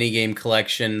PS2 minigame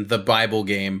collection, the Bible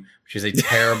game, which is a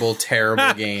terrible,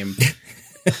 terrible game.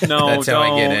 No, that's how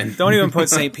I get in. Don't even put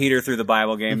St. Peter through the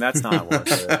Bible game. That's not worth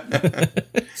it.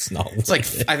 It's not. It's like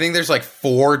I think there's like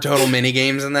 4 total mini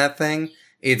games in that thing.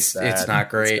 It's not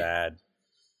great. It's bad.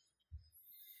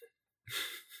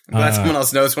 I'm glad someone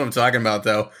else knows what I'm talking about,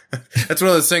 though. That's one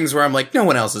of those things where I'm like, no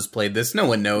one else has played this. No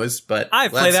one knows, but I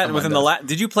played that within the last.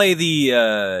 Did you play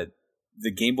the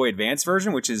Game Boy Advance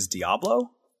version, which is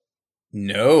Diablo?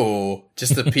 No,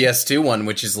 just the PS2 one,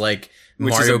 which is like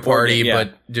Mario Party,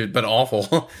 but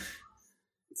awful.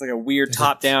 It's like a weird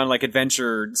top-down, like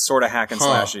adventure sort of hack and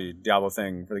slashy Diablo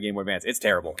thing for the Game Boy Advance. It's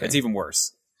terrible. Okay. It's even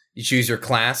worse. You choose your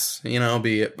class, be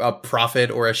a prophet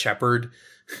or a shepherd.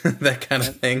 That kind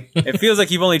of thing. It feels like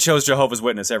you've only chose Jehovah's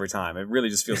Witness every time. It really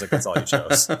just feels like that's all you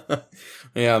chose.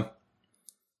 Yeah.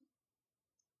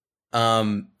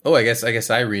 I guess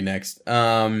I read next.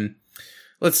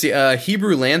 Let's see.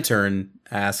 Hebrew Lantern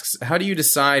asks, how do you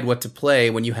decide what to play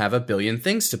when you have a billion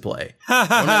things to play? I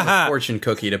don't have a fortune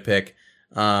cookie to pick.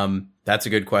 That's a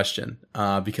good question.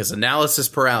 Because analysis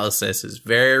paralysis is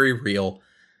very real.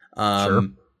 Sure.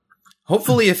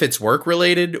 Hopefully if it's work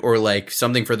related or like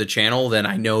something for the channel, then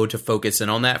I know to focus in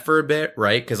on that for a bit,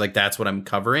 right? Because like that's what I'm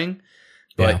covering.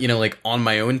 But like on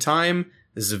my own time,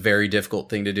 this is a very difficult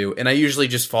thing to do. And I usually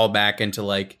just fall back into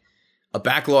like a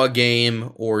backlog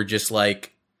game or just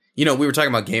like, we were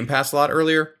talking about Game Pass a lot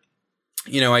earlier.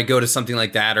 I go to something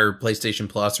like that or PlayStation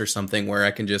Plus or something where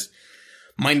I can just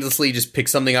mindlessly just pick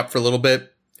something up for a little bit.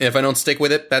 If I don't stick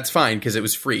with it, that's fine because it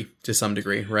was free to some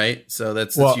degree, right? So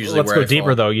that's usually let's where go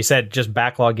deeper though. You said just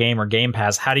backlog game or Game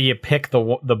Pass. How do you pick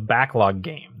the backlog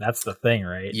game? That's the thing,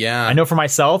 right? Yeah. I know for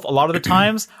myself, a lot of the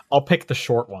times I'll pick the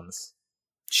short ones.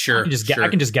 Sure. I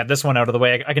can just get this one out of the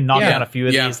way. I can knock down a few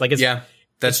of these. Like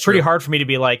it's pretty hard for me to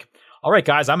be like, all right,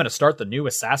 guys, I'm going to start the new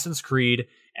Assassin's Creed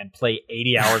and play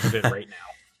 80 hours of it right now.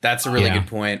 That's a really good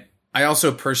point. I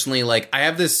also personally I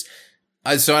have this.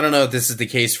 So I don't know if this is the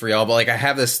case for y'all, but I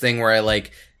have this thing where I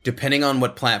depending on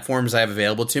what platforms I have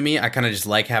available to me, I kind of just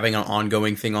like having an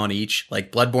ongoing thing on each.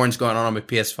 Like Bloodborne's going on my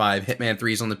PS5, Hitman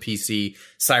 3's on the PC,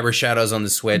 Cyber Shadows on the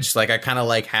Switch. I kind of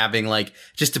like having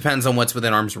just depends on what's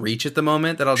within arm's reach at the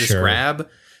moment that I'll just grab.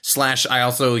 / I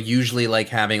also usually like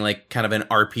having kind of an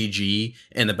RPG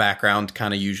in the background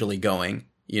kind of usually going,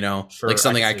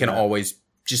 something I can always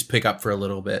just pick up for a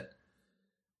little bit.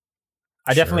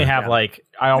 I definitely have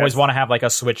I always want to have a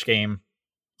Switch game.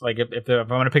 If I'm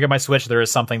going to pick up my Switch, there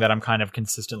is something that I'm kind of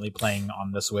consistently playing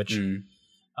on the Switch.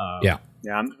 Yeah,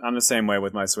 I'm the same way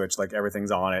with my Switch.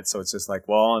 Everything's on it, so it's just if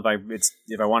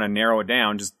I want to narrow it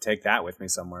down, just take that with me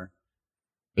somewhere.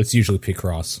 It's usually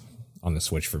Picross on the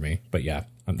Switch for me, but yeah,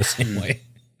 I'm the same way.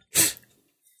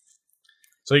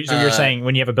 So you're saying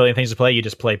when you have a billion things to play, you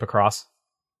just play Picross?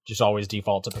 Just always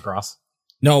default to Picross?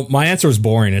 No, my answer is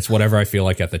boring. It's whatever I feel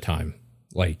like at the time.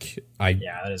 That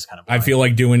is kind of boring. I feel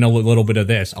like doing a little bit of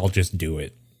this, I'll just do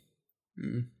it.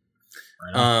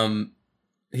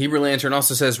 Hebrew Lantern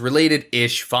also says,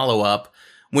 related-ish follow-up.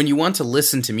 When you want to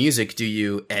listen to music, do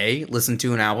you A, listen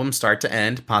to an album start to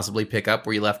end, possibly pick up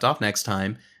where you left off next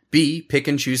time, B, pick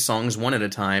and choose songs one at a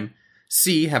time,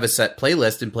 C, have a set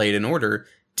playlist and play it in order,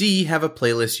 D, have a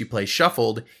playlist you play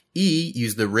shuffled, E,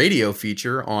 use the radio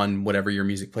feature on whatever your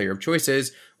music player of choice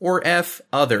is, or F,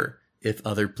 other. If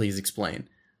other, please explain.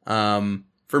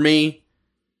 For me,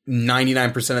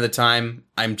 99% of the time,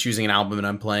 I'm choosing an album and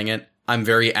I'm playing it. I'm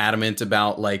very adamant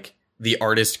about the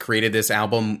artist created this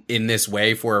album in this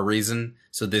way for a reason.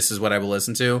 So this is what I will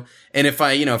listen to. And if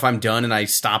if I'm done and I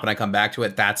stop and I come back to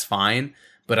it, that's fine.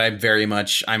 But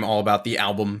I'm all about the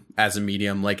album as a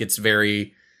medium. It's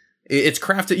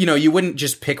crafted. You wouldn't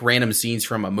just pick random scenes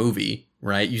from a movie,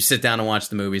 right? You sit down and watch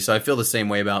the movie. So I feel the same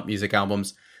way about music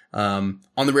albums. On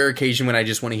the rare occasion when I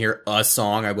just want to hear a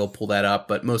song, I will pull that up,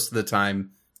 but most of the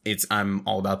time I'm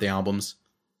all about the albums.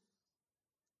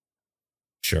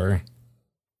 Sure.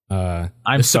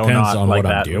 I'm so not on like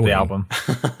that with the album.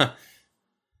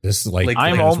 This is I'm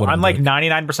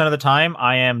 99% of the time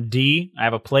I am D. I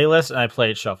have a playlist and I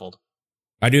play it shuffled.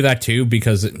 I do that too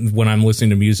because when I'm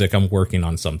listening to music, I'm working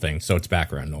on something, so it's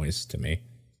background noise to me.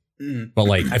 But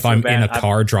like if I'm in a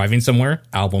car driving somewhere,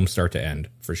 albums start to end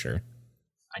for sure.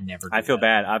 I feel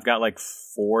bad. I've got like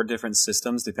 4 different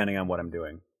systems depending on what I'm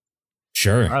doing.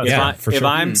 Sure. If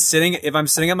I'm sitting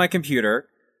at my computer,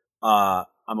 I'm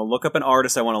gonna look up an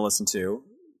artist I want to listen to,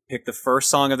 pick the first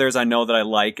song of theirs I know that I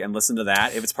like, and listen to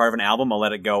that. If it's part of an album, I'll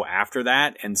let it go after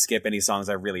that and skip any songs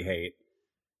I really hate.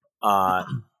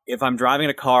 If I'm driving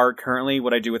in a car, currently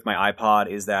what I do with my iPod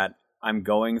is that I'm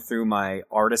going through my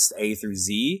artists A through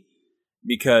Z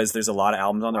because there's a lot of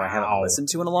albums on there I haven't listened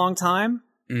to in a long time.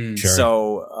 Sure.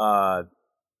 So,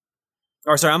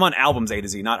 I'm on albums A to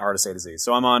Z, not artists A to Z.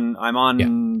 So I'm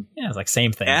on it's like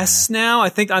same thing. S now. I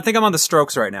think I'm on the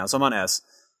Strokes right now, so I'm on S.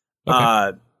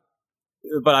 Okay.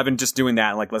 But I've been just doing that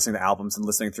and like listening to albums and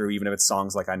listening through, even if it's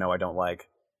songs like I know I don't like.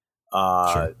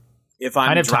 Sure. If I'm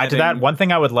kind of tied to that, one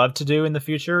thing I would love to do in the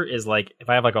future is like if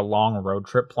I have like a long road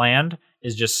trip planned,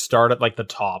 is just start at like the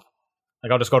top.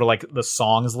 Like I'll just go to like the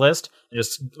songs list and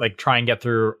just like try and get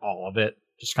through all of it,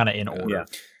 just kind of in order. Yeah.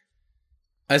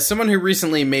 As someone who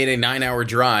recently made a 9-hour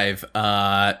drive,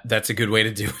 that's a good way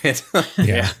to do it.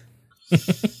 Yeah.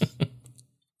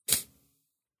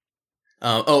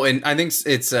 And I think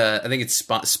it's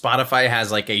Spotify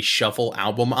has like a shuffle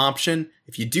album option.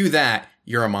 If you do that,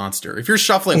 you're a monster. If you're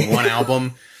shuffling one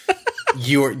album,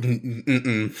 you're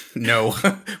no.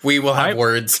 We will have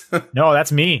words. No,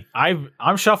 that's me.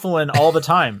 I'm shuffling all the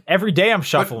time. Every day I'm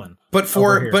shuffling. But I'm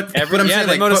saying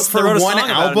like for one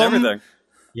album.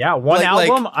 Yeah, one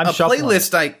album. I'm a shuffling.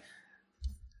 Playlist.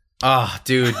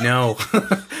 Dude, no.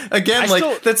 Again,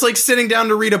 that's like sitting down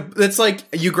to read that's like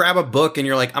you grab a book and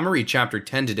you're like, I'm gonna read chapter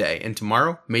 10 today, and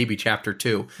tomorrow maybe chapter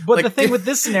 2. But like, the thing with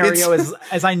this scenario is,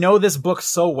 as I know this book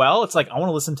so well, it's like I want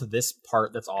to listen to this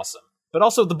part that's awesome. But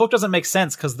also the book doesn't make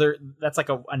sense because that's like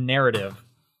a narrative,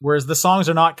 whereas the songs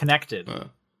are not connected.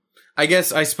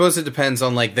 I suppose it depends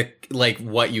on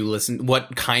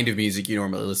what kind of music you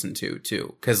normally listen to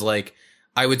too, because like.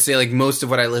 I would say like most of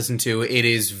what I listen to, it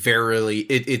is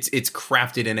it's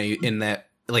crafted in that,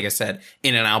 like I said,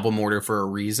 in an album order for a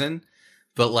reason.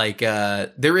 But like,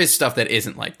 there is stuff that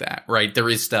isn't like that, right? There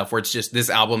is stuff where it's just, this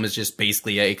album is just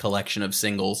basically a collection of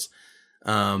singles.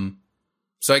 So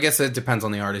I guess it depends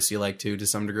on the artist you like to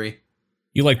some degree.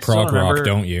 You like prog rock,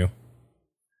 don't you?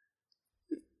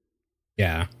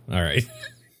 Yeah. All right.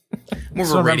 More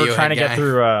of a Radiohead trying to guy. get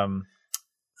through,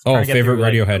 favorite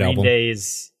Radiohead album.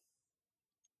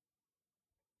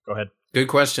 Go ahead. Good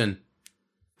question.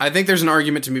 I think there's an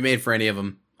argument to be made for any of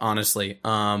them, honestly.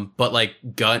 But like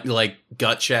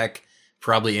gut check,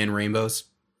 probably In Rainbows.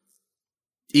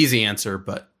 Easy answer,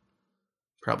 but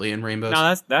probably In Rainbows.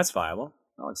 No, that's viable.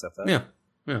 I'll accept that.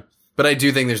 Yeah. But I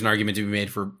do think there's an argument to be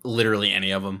made for literally any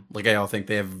of them. Like I all think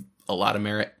they have a lot of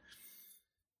merit.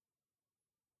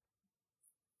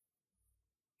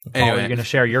 Paul, are you going to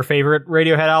share your favorite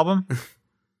Radiohead album?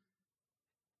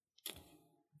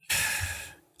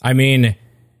 I mean,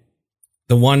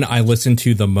 the one I listened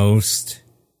to the most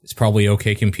is probably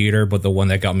OK Computer, but the one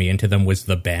that got me into them was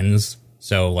The Bends.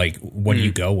 So, like, what do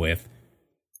you go with?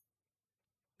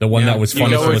 The one that was fun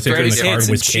to listen to in the car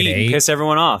was Kid A. Piss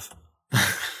everyone off.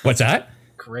 What's that?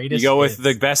 You go with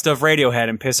the best of Radiohead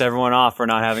and piss everyone off for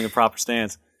not having a proper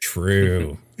stance.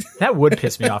 True. That would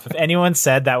piss me off. If anyone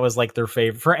said that was like their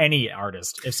favorite, for any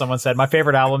artist, if someone said my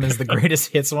favorite album is the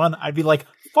greatest hits one, I'd be like,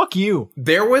 fuck you.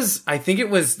 There was, I think it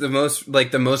was the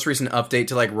most recent update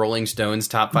to like Rolling Stone's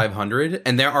top 500,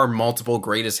 and there are multiple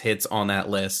greatest hits on that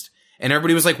list. And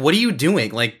everybody was like, what are you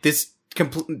doing? Like this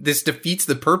defeats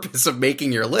the purpose of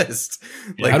making your list.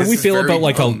 Like, how do we feel about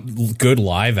like a good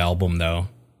live album though?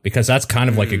 Because that's kind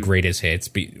of like a greatest hits,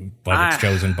 but it's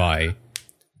chosen by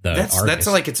the artist. That's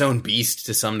like its own beast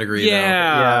to some degree.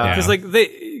 Yeah, because like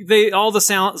they all the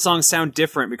songs sound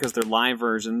different because they're live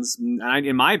versions. And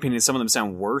in my opinion, some of them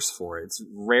sound worse for it. It's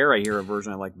rare I hear a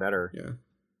version I like better. Yeah,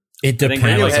 it depends.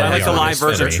 I like the live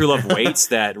version of True Love Waits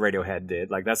that Radiohead did.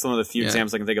 Like that's one of the few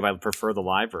examples I can think of. I prefer the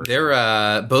live version.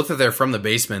 They're both of their From the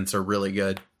Basements are really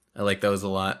good. I like those a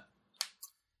lot.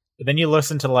 But then you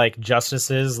listen to like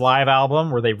Justice's live album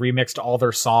where they remixed all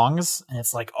their songs, and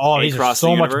it's like, oh, these are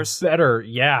so much better.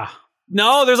 Yeah.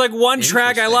 No, there's like one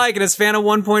track I like, and it's Fan of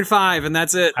 1.5, and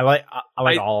that's it. I like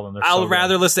all of them. I'll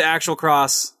rather listen to Actual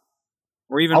Cross,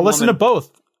 or even. I'll listen to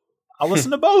both. I'm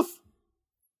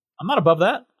not above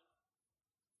that.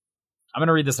 I'm going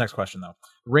to read this next question though.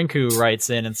 Rinku writes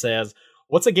in and says,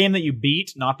 what's a game that you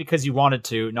beat, not because you wanted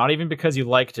to, not even because you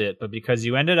liked it, but because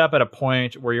you ended up at a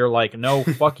point where you're like, no,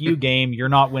 fuck you, game, you're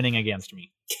not winning against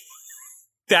me?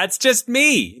 That's just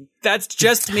me.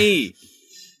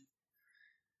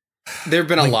 There've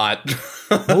been a lot.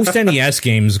 Most NES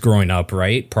games growing up,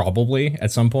 right? Probably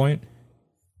at some point.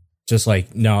 Just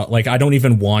like, no, like I don't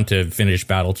even want to finish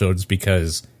Battletoads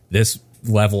because this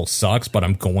level sucks, but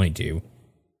I'm going to.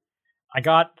 I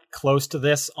got close to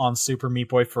this on Super Meat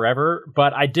Boy Forever,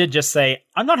 but I did just say,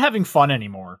 I'm not having fun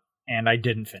anymore, and I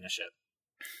didn't finish it.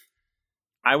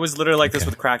 I was literally like this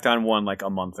with Crackdown 1 like a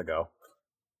month ago.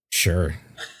 Sure.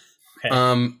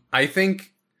 Okay. I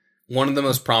think one of the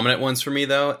most prominent ones for me,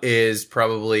 though, is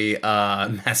probably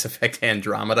Mass Effect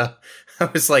Andromeda. I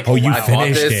was like, oh, you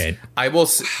finished it. I will.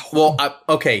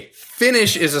 Okay.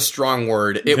 Finish is a strong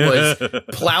word. It was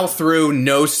plow through,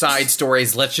 no side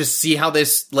stories. Let's just see how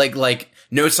this, like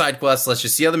no side quests. Let's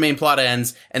just see how the main plot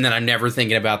ends. And then I'm never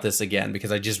thinking about this again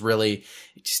because I just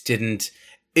didn't.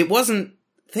 It wasn't.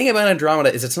 The thing about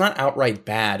Andromeda is it's not outright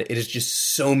bad. It is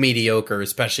just so mediocre,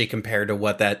 especially compared to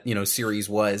what that, series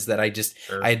was, that I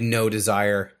had no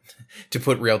desire to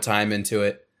put real time into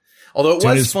it. Although it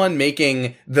was fun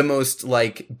making the most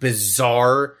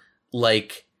bizarre,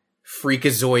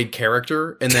 freakazoid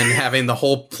character and then having the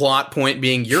whole plot point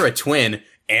being, you're a twin.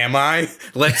 Am I?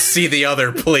 Let's see the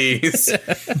other, please.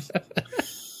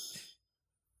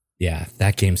 Yeah,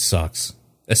 that game sucks.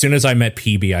 As soon as I met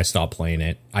PB, I stopped playing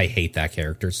it. I hate that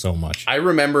character so much. I don't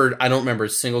remember a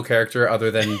single character other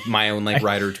than my own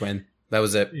Rider twin. That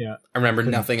was it. Yeah. I remember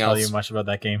nothing else. Tell you much about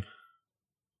that game.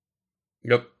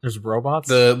 Yep. There's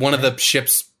robots? One of the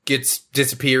ships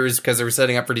disappears because they were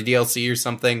setting up for the DLC or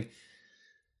something.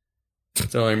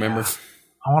 That's all I remember.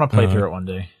 I want to play through it one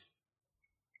day.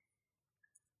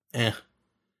 Yeah.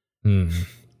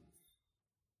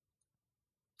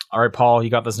 All right, Paul, you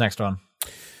got this next one.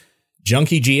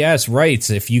 Junkie GS writes,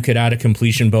 if you could add a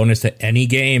completion bonus to any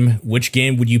game, which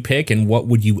game would you pick and what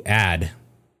would you add?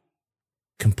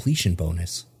 Completion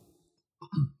bonus.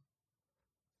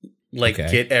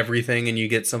 Get everything and you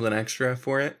get something extra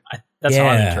for it? That's how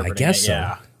I'm interpreting I guess it, so.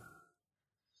 yeah.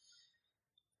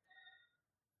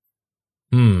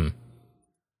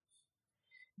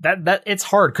 That it's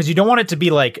hard because you don't want it to be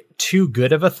too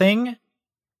good of a thing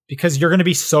because you're going to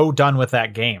be so done with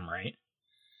that game, right?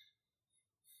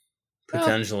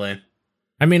 Potentially.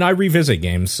 I mean, I revisit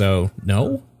games, so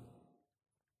no.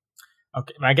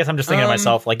 Okay, I guess I'm just thinking to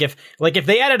myself, if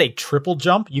they added a triple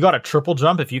jump, you got a triple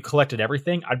jump if you collected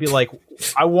everything, I'd be like,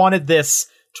 I wanted this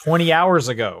 20 hours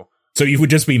ago. So you would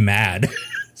just be mad.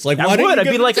 It's like, I would. I'd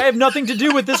be like, I have nothing to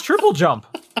do with this triple jump,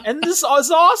 and this is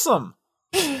awesome.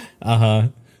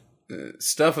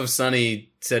 Stuff of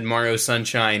Sunny said Mario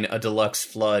Sunshine, a deluxe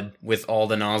flood with all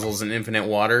the nozzles and infinite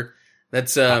water.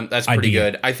 That's pretty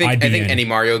good. I think any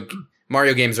Mario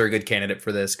games are a good candidate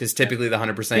for this because typically the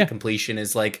 100% completion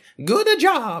is good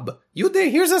job. You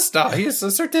did. Here's a star. Here's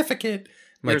a certificate.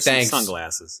 Here's thanks. some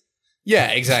sunglasses.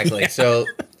 Yeah, exactly. So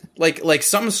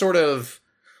some sort of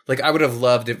I would have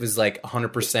loved it was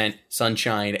 100%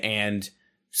 Sunshine and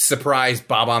surprise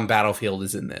Bob-omb Battlefield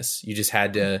is in this. You just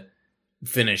had to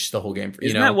finish the whole game.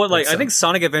 Isn't that what I think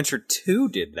Sonic Adventure 2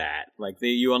 did that?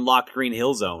 You unlocked Green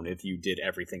Hill Zone if you did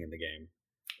everything in the game.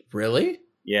 Really?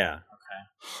 Yeah. Okay.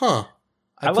 Huh.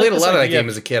 I played a lot of that game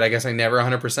as a kid. I guess I never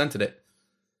 100%ed it.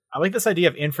 I like this idea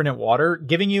of infinite water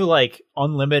giving you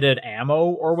unlimited ammo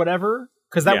or whatever,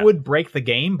 because that would break the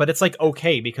game, but it's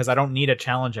okay because I don't need a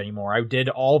challenge anymore. I did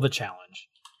all the challenge.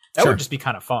 That would just be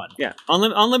kind of fun. Yeah.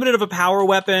 Unlimited of a power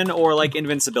weapon or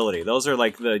invincibility. Those are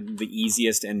the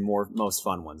easiest and most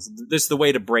fun ones. This is the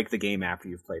way to break the game after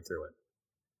you've played through it.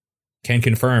 Can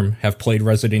confirm, have played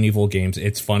Resident Evil games.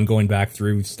 It's fun going back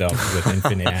through stuff with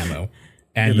infinite ammo.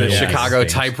 And the Chicago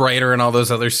typewriter and all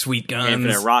those other sweet guns.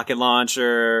 Infinite rocket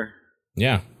launcher.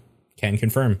 Yeah. Can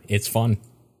confirm. It's fun.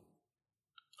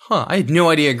 Huh. I had no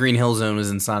idea Green Hill Zone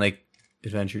was in Sonic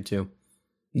Adventure 2.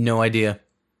 No idea.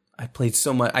 I played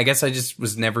so much. I guess I just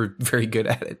was never very good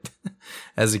at it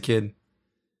as a kid.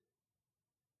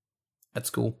 That's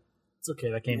cool. It's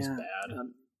okay. That game's bad.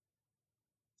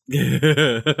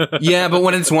 Yeah, but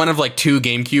when it's one of 2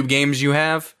 GameCube games you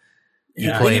have, you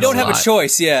don't have a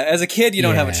choice. Yeah, as a kid, you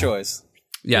don't have a choice.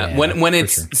 Yeah, when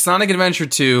it's Sonic Adventure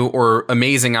 2 or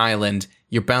Amazing Island,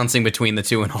 you're bouncing between the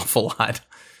two an awful lot.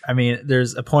 I mean,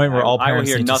 there's a point where all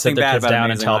parents need to sit their kids down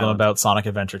and tell them about Sonic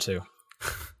Adventure 2.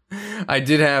 I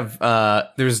did have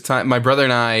there was a time my brother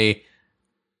and I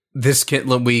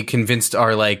we convinced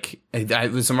our it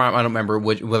was I don't remember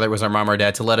whether it was our mom or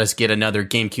dad to let us get another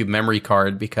GameCube memory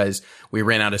card because we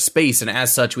ran out of space, and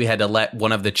as such we had to let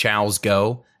one of the chows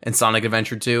go in Sonic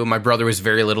Adventure 2. My brother was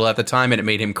very little at the time and it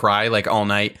made him cry all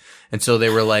night, and so they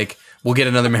were like, we'll get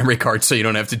another memory card so you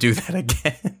don't have to do that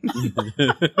again.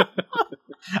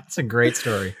 That's a great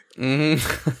story.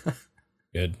 Mm-hmm.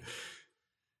 Good.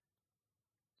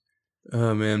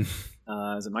 Oh, man.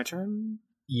 Is it my turn?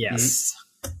 Yes.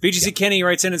 BGC Kenny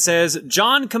writes in and says,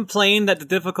 John complained that the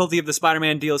difficulty of the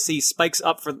Spider-Man DLC spikes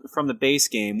up from the base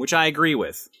game, which I agree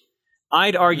with.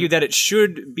 I'd argue that it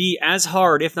should be as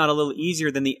hard, if not a little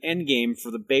easier, than the end game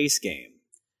for the base game.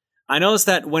 I noticed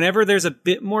that whenever there's a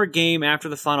bit more game after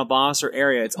the final boss or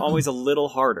area, it's always a little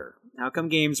harder. How come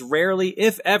games rarely,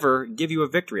 if ever, give you a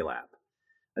victory lap?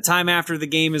 A time after the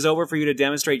game is over for you to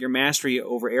demonstrate your mastery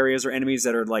over areas or enemies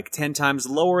that are like 10 times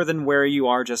lower than where you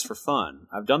are just for fun.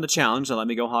 I've done the challenge, so let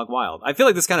me go hog wild. I feel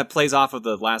like this kind of plays off of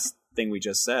the last thing we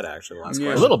just said, actually. Last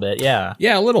question. A little bit, yeah.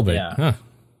 Yeah, a little bit. Yeah. Huh.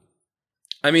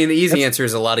 I mean, the easy answer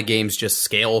is a lot of games just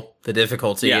scale the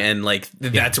difficulty, and like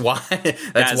that's why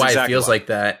that's why it feels like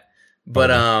that. But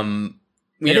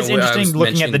it is interesting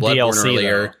looking at the DLC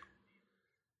earlier.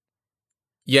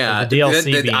 Yeah, the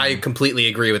DLC I completely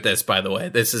agree with this, by the way.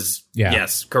 This is,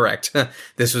 yes, correct.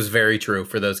 This was very true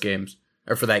for those games,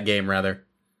 or for that game, rather.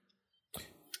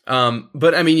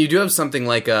 But, I mean, you do have something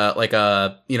like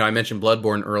I mentioned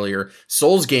Bloodborne earlier.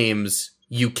 Souls games,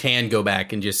 you can go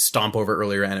back and just stomp over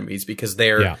earlier enemies because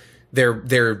they're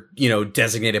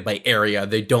designated by area.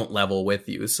 They don't level with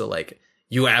you. So, like,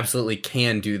 you absolutely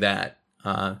can do that,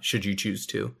 should you choose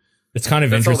to. It's kind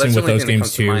of interesting with those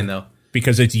games, too. Mind, though.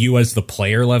 Because it's you as the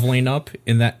player leveling up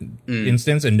in that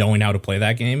instance and knowing how to play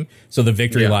that game. So the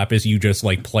victory lap is you just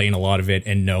like playing a lot of it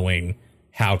and knowing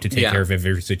how to take care of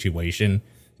every situation.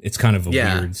 It's kind of a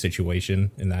weird situation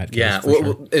in that case. Yeah,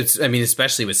 well, it's, I mean,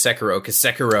 especially with Sekiro, because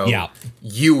Sekiro,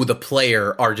 you, the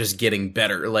player, are just getting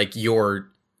better. Like your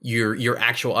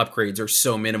actual upgrades are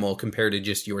so minimal compared to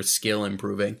just your skill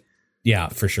improving. Yeah,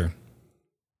 for sure.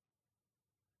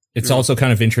 It's also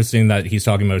kind of interesting that he's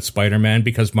talking about Spider-Man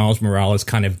because Miles Morales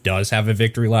kind of does have a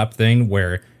victory lap thing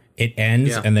where it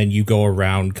ends and then you go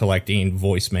around collecting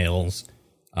voicemails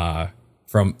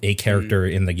from a character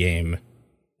in the game.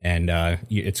 And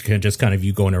it's just kind of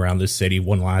you going around the city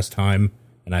one last time.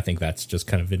 And I think that's just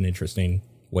kind of an interesting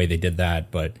way they did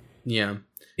that. But yeah,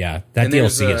 that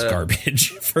DLC is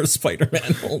garbage for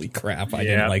Spider-Man. Holy crap, I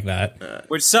didn't like that.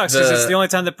 Which sucks because it's the only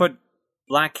time they put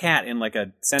Black Cat in like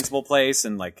a sensible place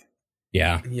and like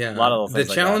a lot of the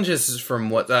challenges from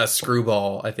what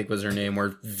Screwball I think was her name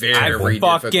were very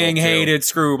difficult. Fucking hated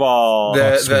Screwball.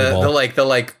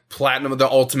 The platinum, the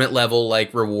ultimate level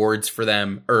like rewards for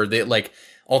them or the like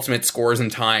ultimate scores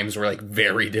and times were like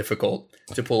very difficult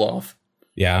to pull off.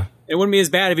 Yeah, it wouldn't be as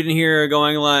bad if you didn't hear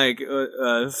going like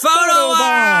photobomb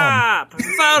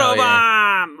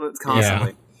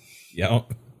constantly. Yeah.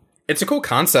 It's a cool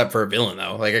concept for a villain,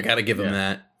 though. Like, I gotta give him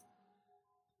that.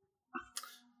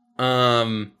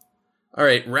 All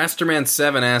right,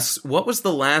 Rasterman7 asks, what was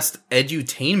the last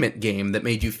edutainment game that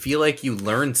made you feel like you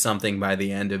learned something by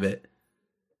the end of it?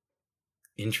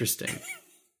 Interesting.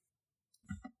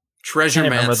 Treasure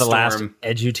Math remember the last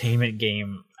edutainment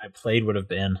game I played would have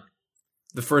been.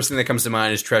 The first thing that comes to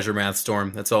mind is Treasure Math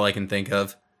Storm. That's all I can think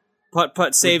of.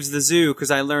 Putt saves the zoo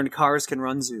because I learned cars can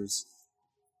run zoos.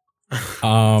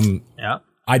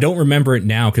 I don't remember it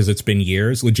now because it's been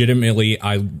years. Legitimately,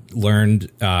 I learned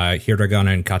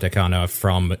hiragana and katakana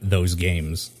from those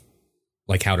games,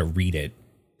 like how to read it.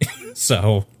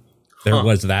 So there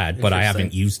was that, but I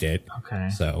haven't used it. Okay.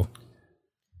 So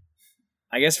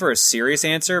I guess for a serious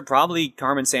answer, probably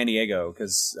Carmen Sandiego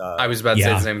because I was about to say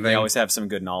the same thing. They always have some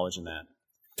good knowledge in that.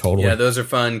 Totally. Yeah, those are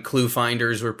fun. Clue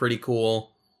Finders were pretty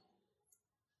cool.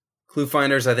 Clue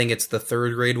Finders, I think it's the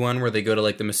third grade one where they go to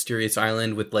like the mysterious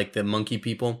island with like the monkey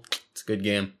people. It's a good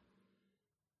game.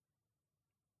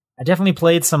 I definitely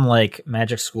played some like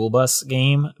Magic School Bus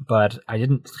game, but I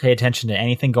didn't pay attention to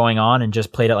anything going on and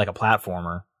just played it like a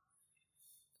platformer.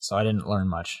 So I didn't learn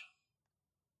much.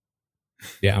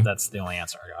 Yeah. That's the only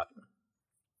answer I got.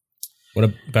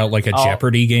 What about like a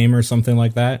Jeopardy game or something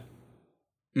like that?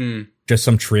 Just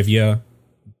some trivia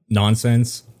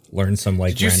nonsense. Learn some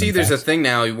like. Did you see there's a thing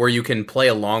now where you can play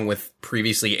along with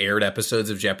previously aired episodes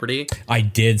of Jeopardy? I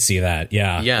did see that.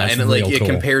 Yeah. Yeah, and it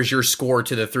compares your score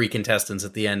to the 3 contestants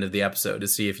at the end of the episode to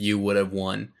see if you would have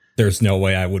won. There's no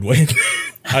way I would win.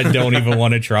 I don't even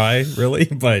want to try, really,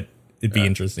 but it'd be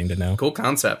interesting to know. Cool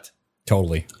concept.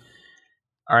 Totally.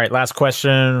 All right, last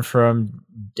question from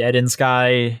Dead in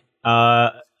Sky.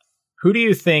 Who do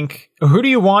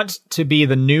you want to be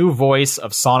the new voice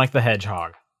of Sonic the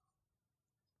Hedgehog?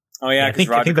 Oh yeah, because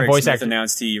Roger Craig Smith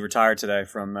announced he retired today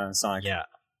from Sonic. Yeah.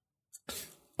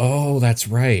 Oh, that's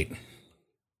right.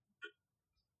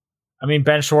 I mean,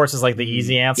 Ben Schwartz is like the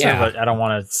easy answer, but I don't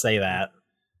want to say that.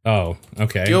 Oh,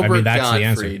 okay. Gilbert that's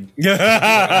Gottfried. the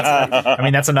answer. I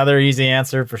mean, that's another easy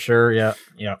answer for sure.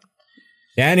 Yeah.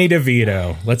 Danny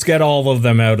DeVito. Let's get all of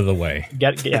them out of the way.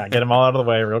 Get them all out of the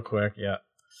way real quick. Yeah.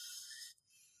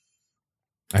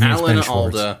 Alan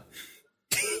Alda.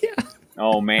 Yeah.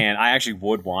 Oh man, I actually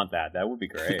would want that. That would be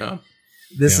great. Yeah.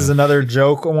 This is another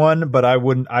joke one, but I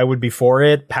would be for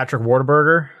it. Patrick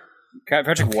Whataburger.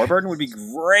 Patrick Warburton would be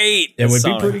great. It would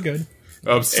be pretty good.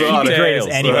 I'm Sonic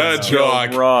the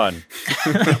Hedgehog. Run.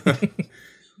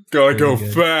 Gotta go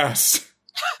fast.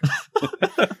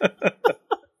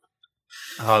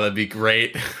 Oh, that'd be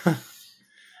great.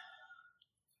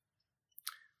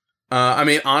 I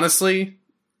mean, honestly,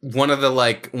 one of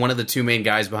the two main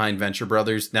guys behind Venture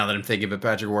Brothers, now that I'm thinking of it,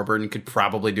 Patrick Warburton, could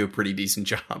probably do a pretty decent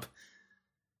job.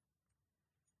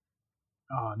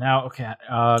 Oh, now, okay.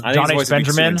 John H.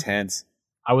 Benjamin.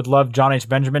 I would love John H.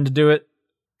 Benjamin to do it.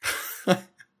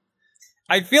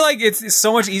 I feel like it's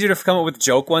so much easier to come up with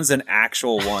joke ones than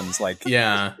actual ones. Like,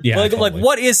 yeah, like, totally. Like,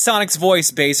 what is Sonic's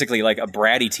voice basically? Like a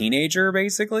bratty teenager,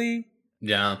 basically.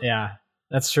 Yeah,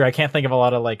 that's true. I can't think of a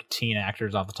lot of like teen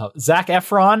actors off the top. Zac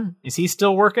Efron, is he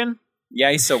still working?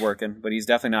 Yeah, he's still working, but he's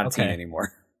definitely not a teen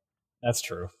anymore. That's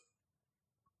true.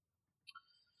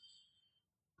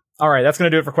 All right, that's going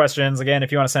to do it for questions. Again,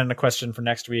 if you want to send in a question for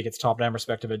next week, it's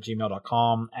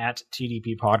topdownperspective@gmail.com, at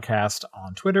TDP Podcast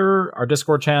on Twitter, our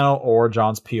Discord channel, or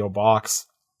John's P.O. Box.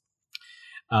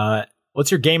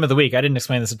 What's your game of the week? I didn't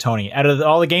explain this to Tony. Out of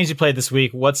all the games you played this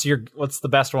week, what's the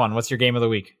best one? What's your game of the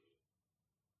week?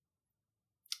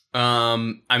 I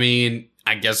mean,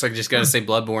 I guess I just got to say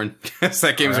Bloodborne.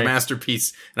 That game's a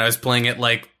masterpiece, and I was playing it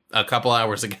like a couple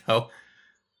hours ago.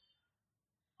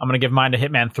 I'm going to give mine to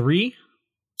Hitman 3.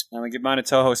 I'm going to give mine to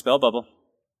Toho Spell Bubble.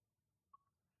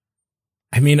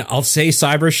 I mean, I'll say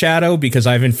Cyber Shadow because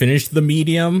I haven't finished the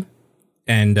medium.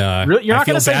 And really? You're not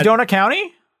going to say Donut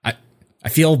County? I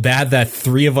feel bad that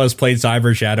 3 of us played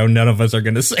Cyber Shadow. None of us are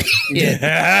going to say it.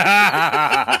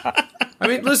 I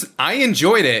mean, listen, I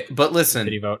enjoyed it, but listen,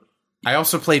 did you vote? I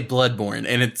also played Bloodborne,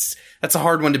 and that's a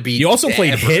hard one to beat. You also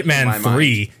played Hitman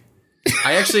 3.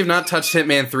 I actually have not touched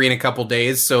Hitman 3 in a couple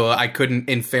days, so I couldn't,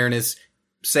 in fairness,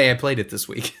 say I played it this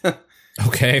week.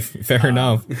 Okay, fair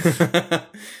enough.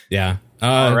 Yeah.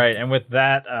 All right, and with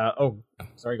that,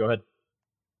 sorry, go ahead.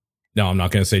 No, I'm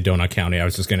not going to say Donut County. I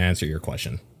was just going to answer your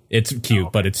question. It's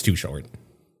cute, but it's too short.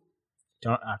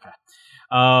 Okay.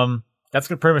 That's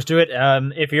going to pretty much do it.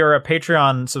 If you're a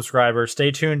Patreon subscriber,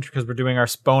 stay tuned because we're doing our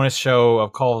bonus show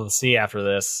of Call of the Sea after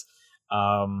this.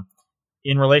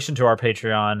 In relation to our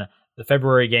Patreon, the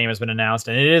February game has been announced,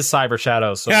 and it is Cyber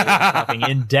Shadow, so we're talking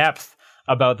in depth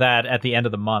about that at the end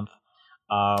of the month.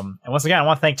 And once again, I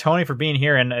want to thank Tony for being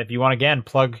here, and if you want, again,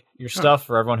 plug your stuff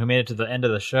for everyone who made it to the end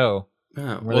of the show.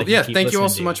 Thank you all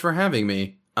so much for having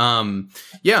me.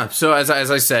 So as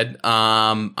I said,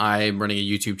 I'm running a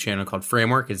YouTube channel called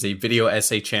Framework. It's a video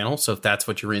essay channel, so if that's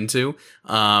what you're into,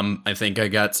 I think I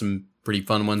got some pretty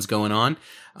fun ones going on.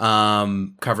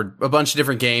 Covered a bunch of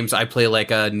different games. I play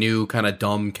like a new kind of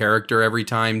dumb character every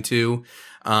time too.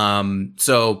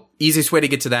 So easiest way to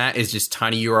get to that is just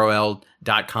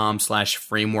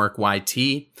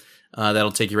tinyurl.com/frameworkyt.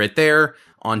 That'll take you right there.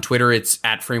 On Twitter, it's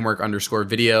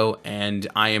 @framework_video, and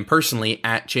I am personally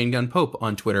 @chaingunpope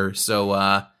on Twitter.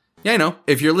 So,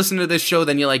 if you're listening to this show,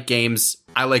 then you like games.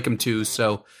 I like them too.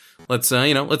 So let's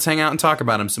hang out and talk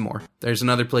about them some more. There's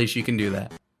another place you can do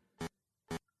that.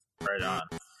 Right on.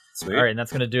 Sweet. All right, and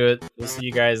that's going to do it. We'll see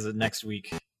you guys next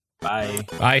week. Bye.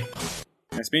 Bye.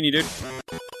 Nice meeting you, dude.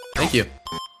 Thank you.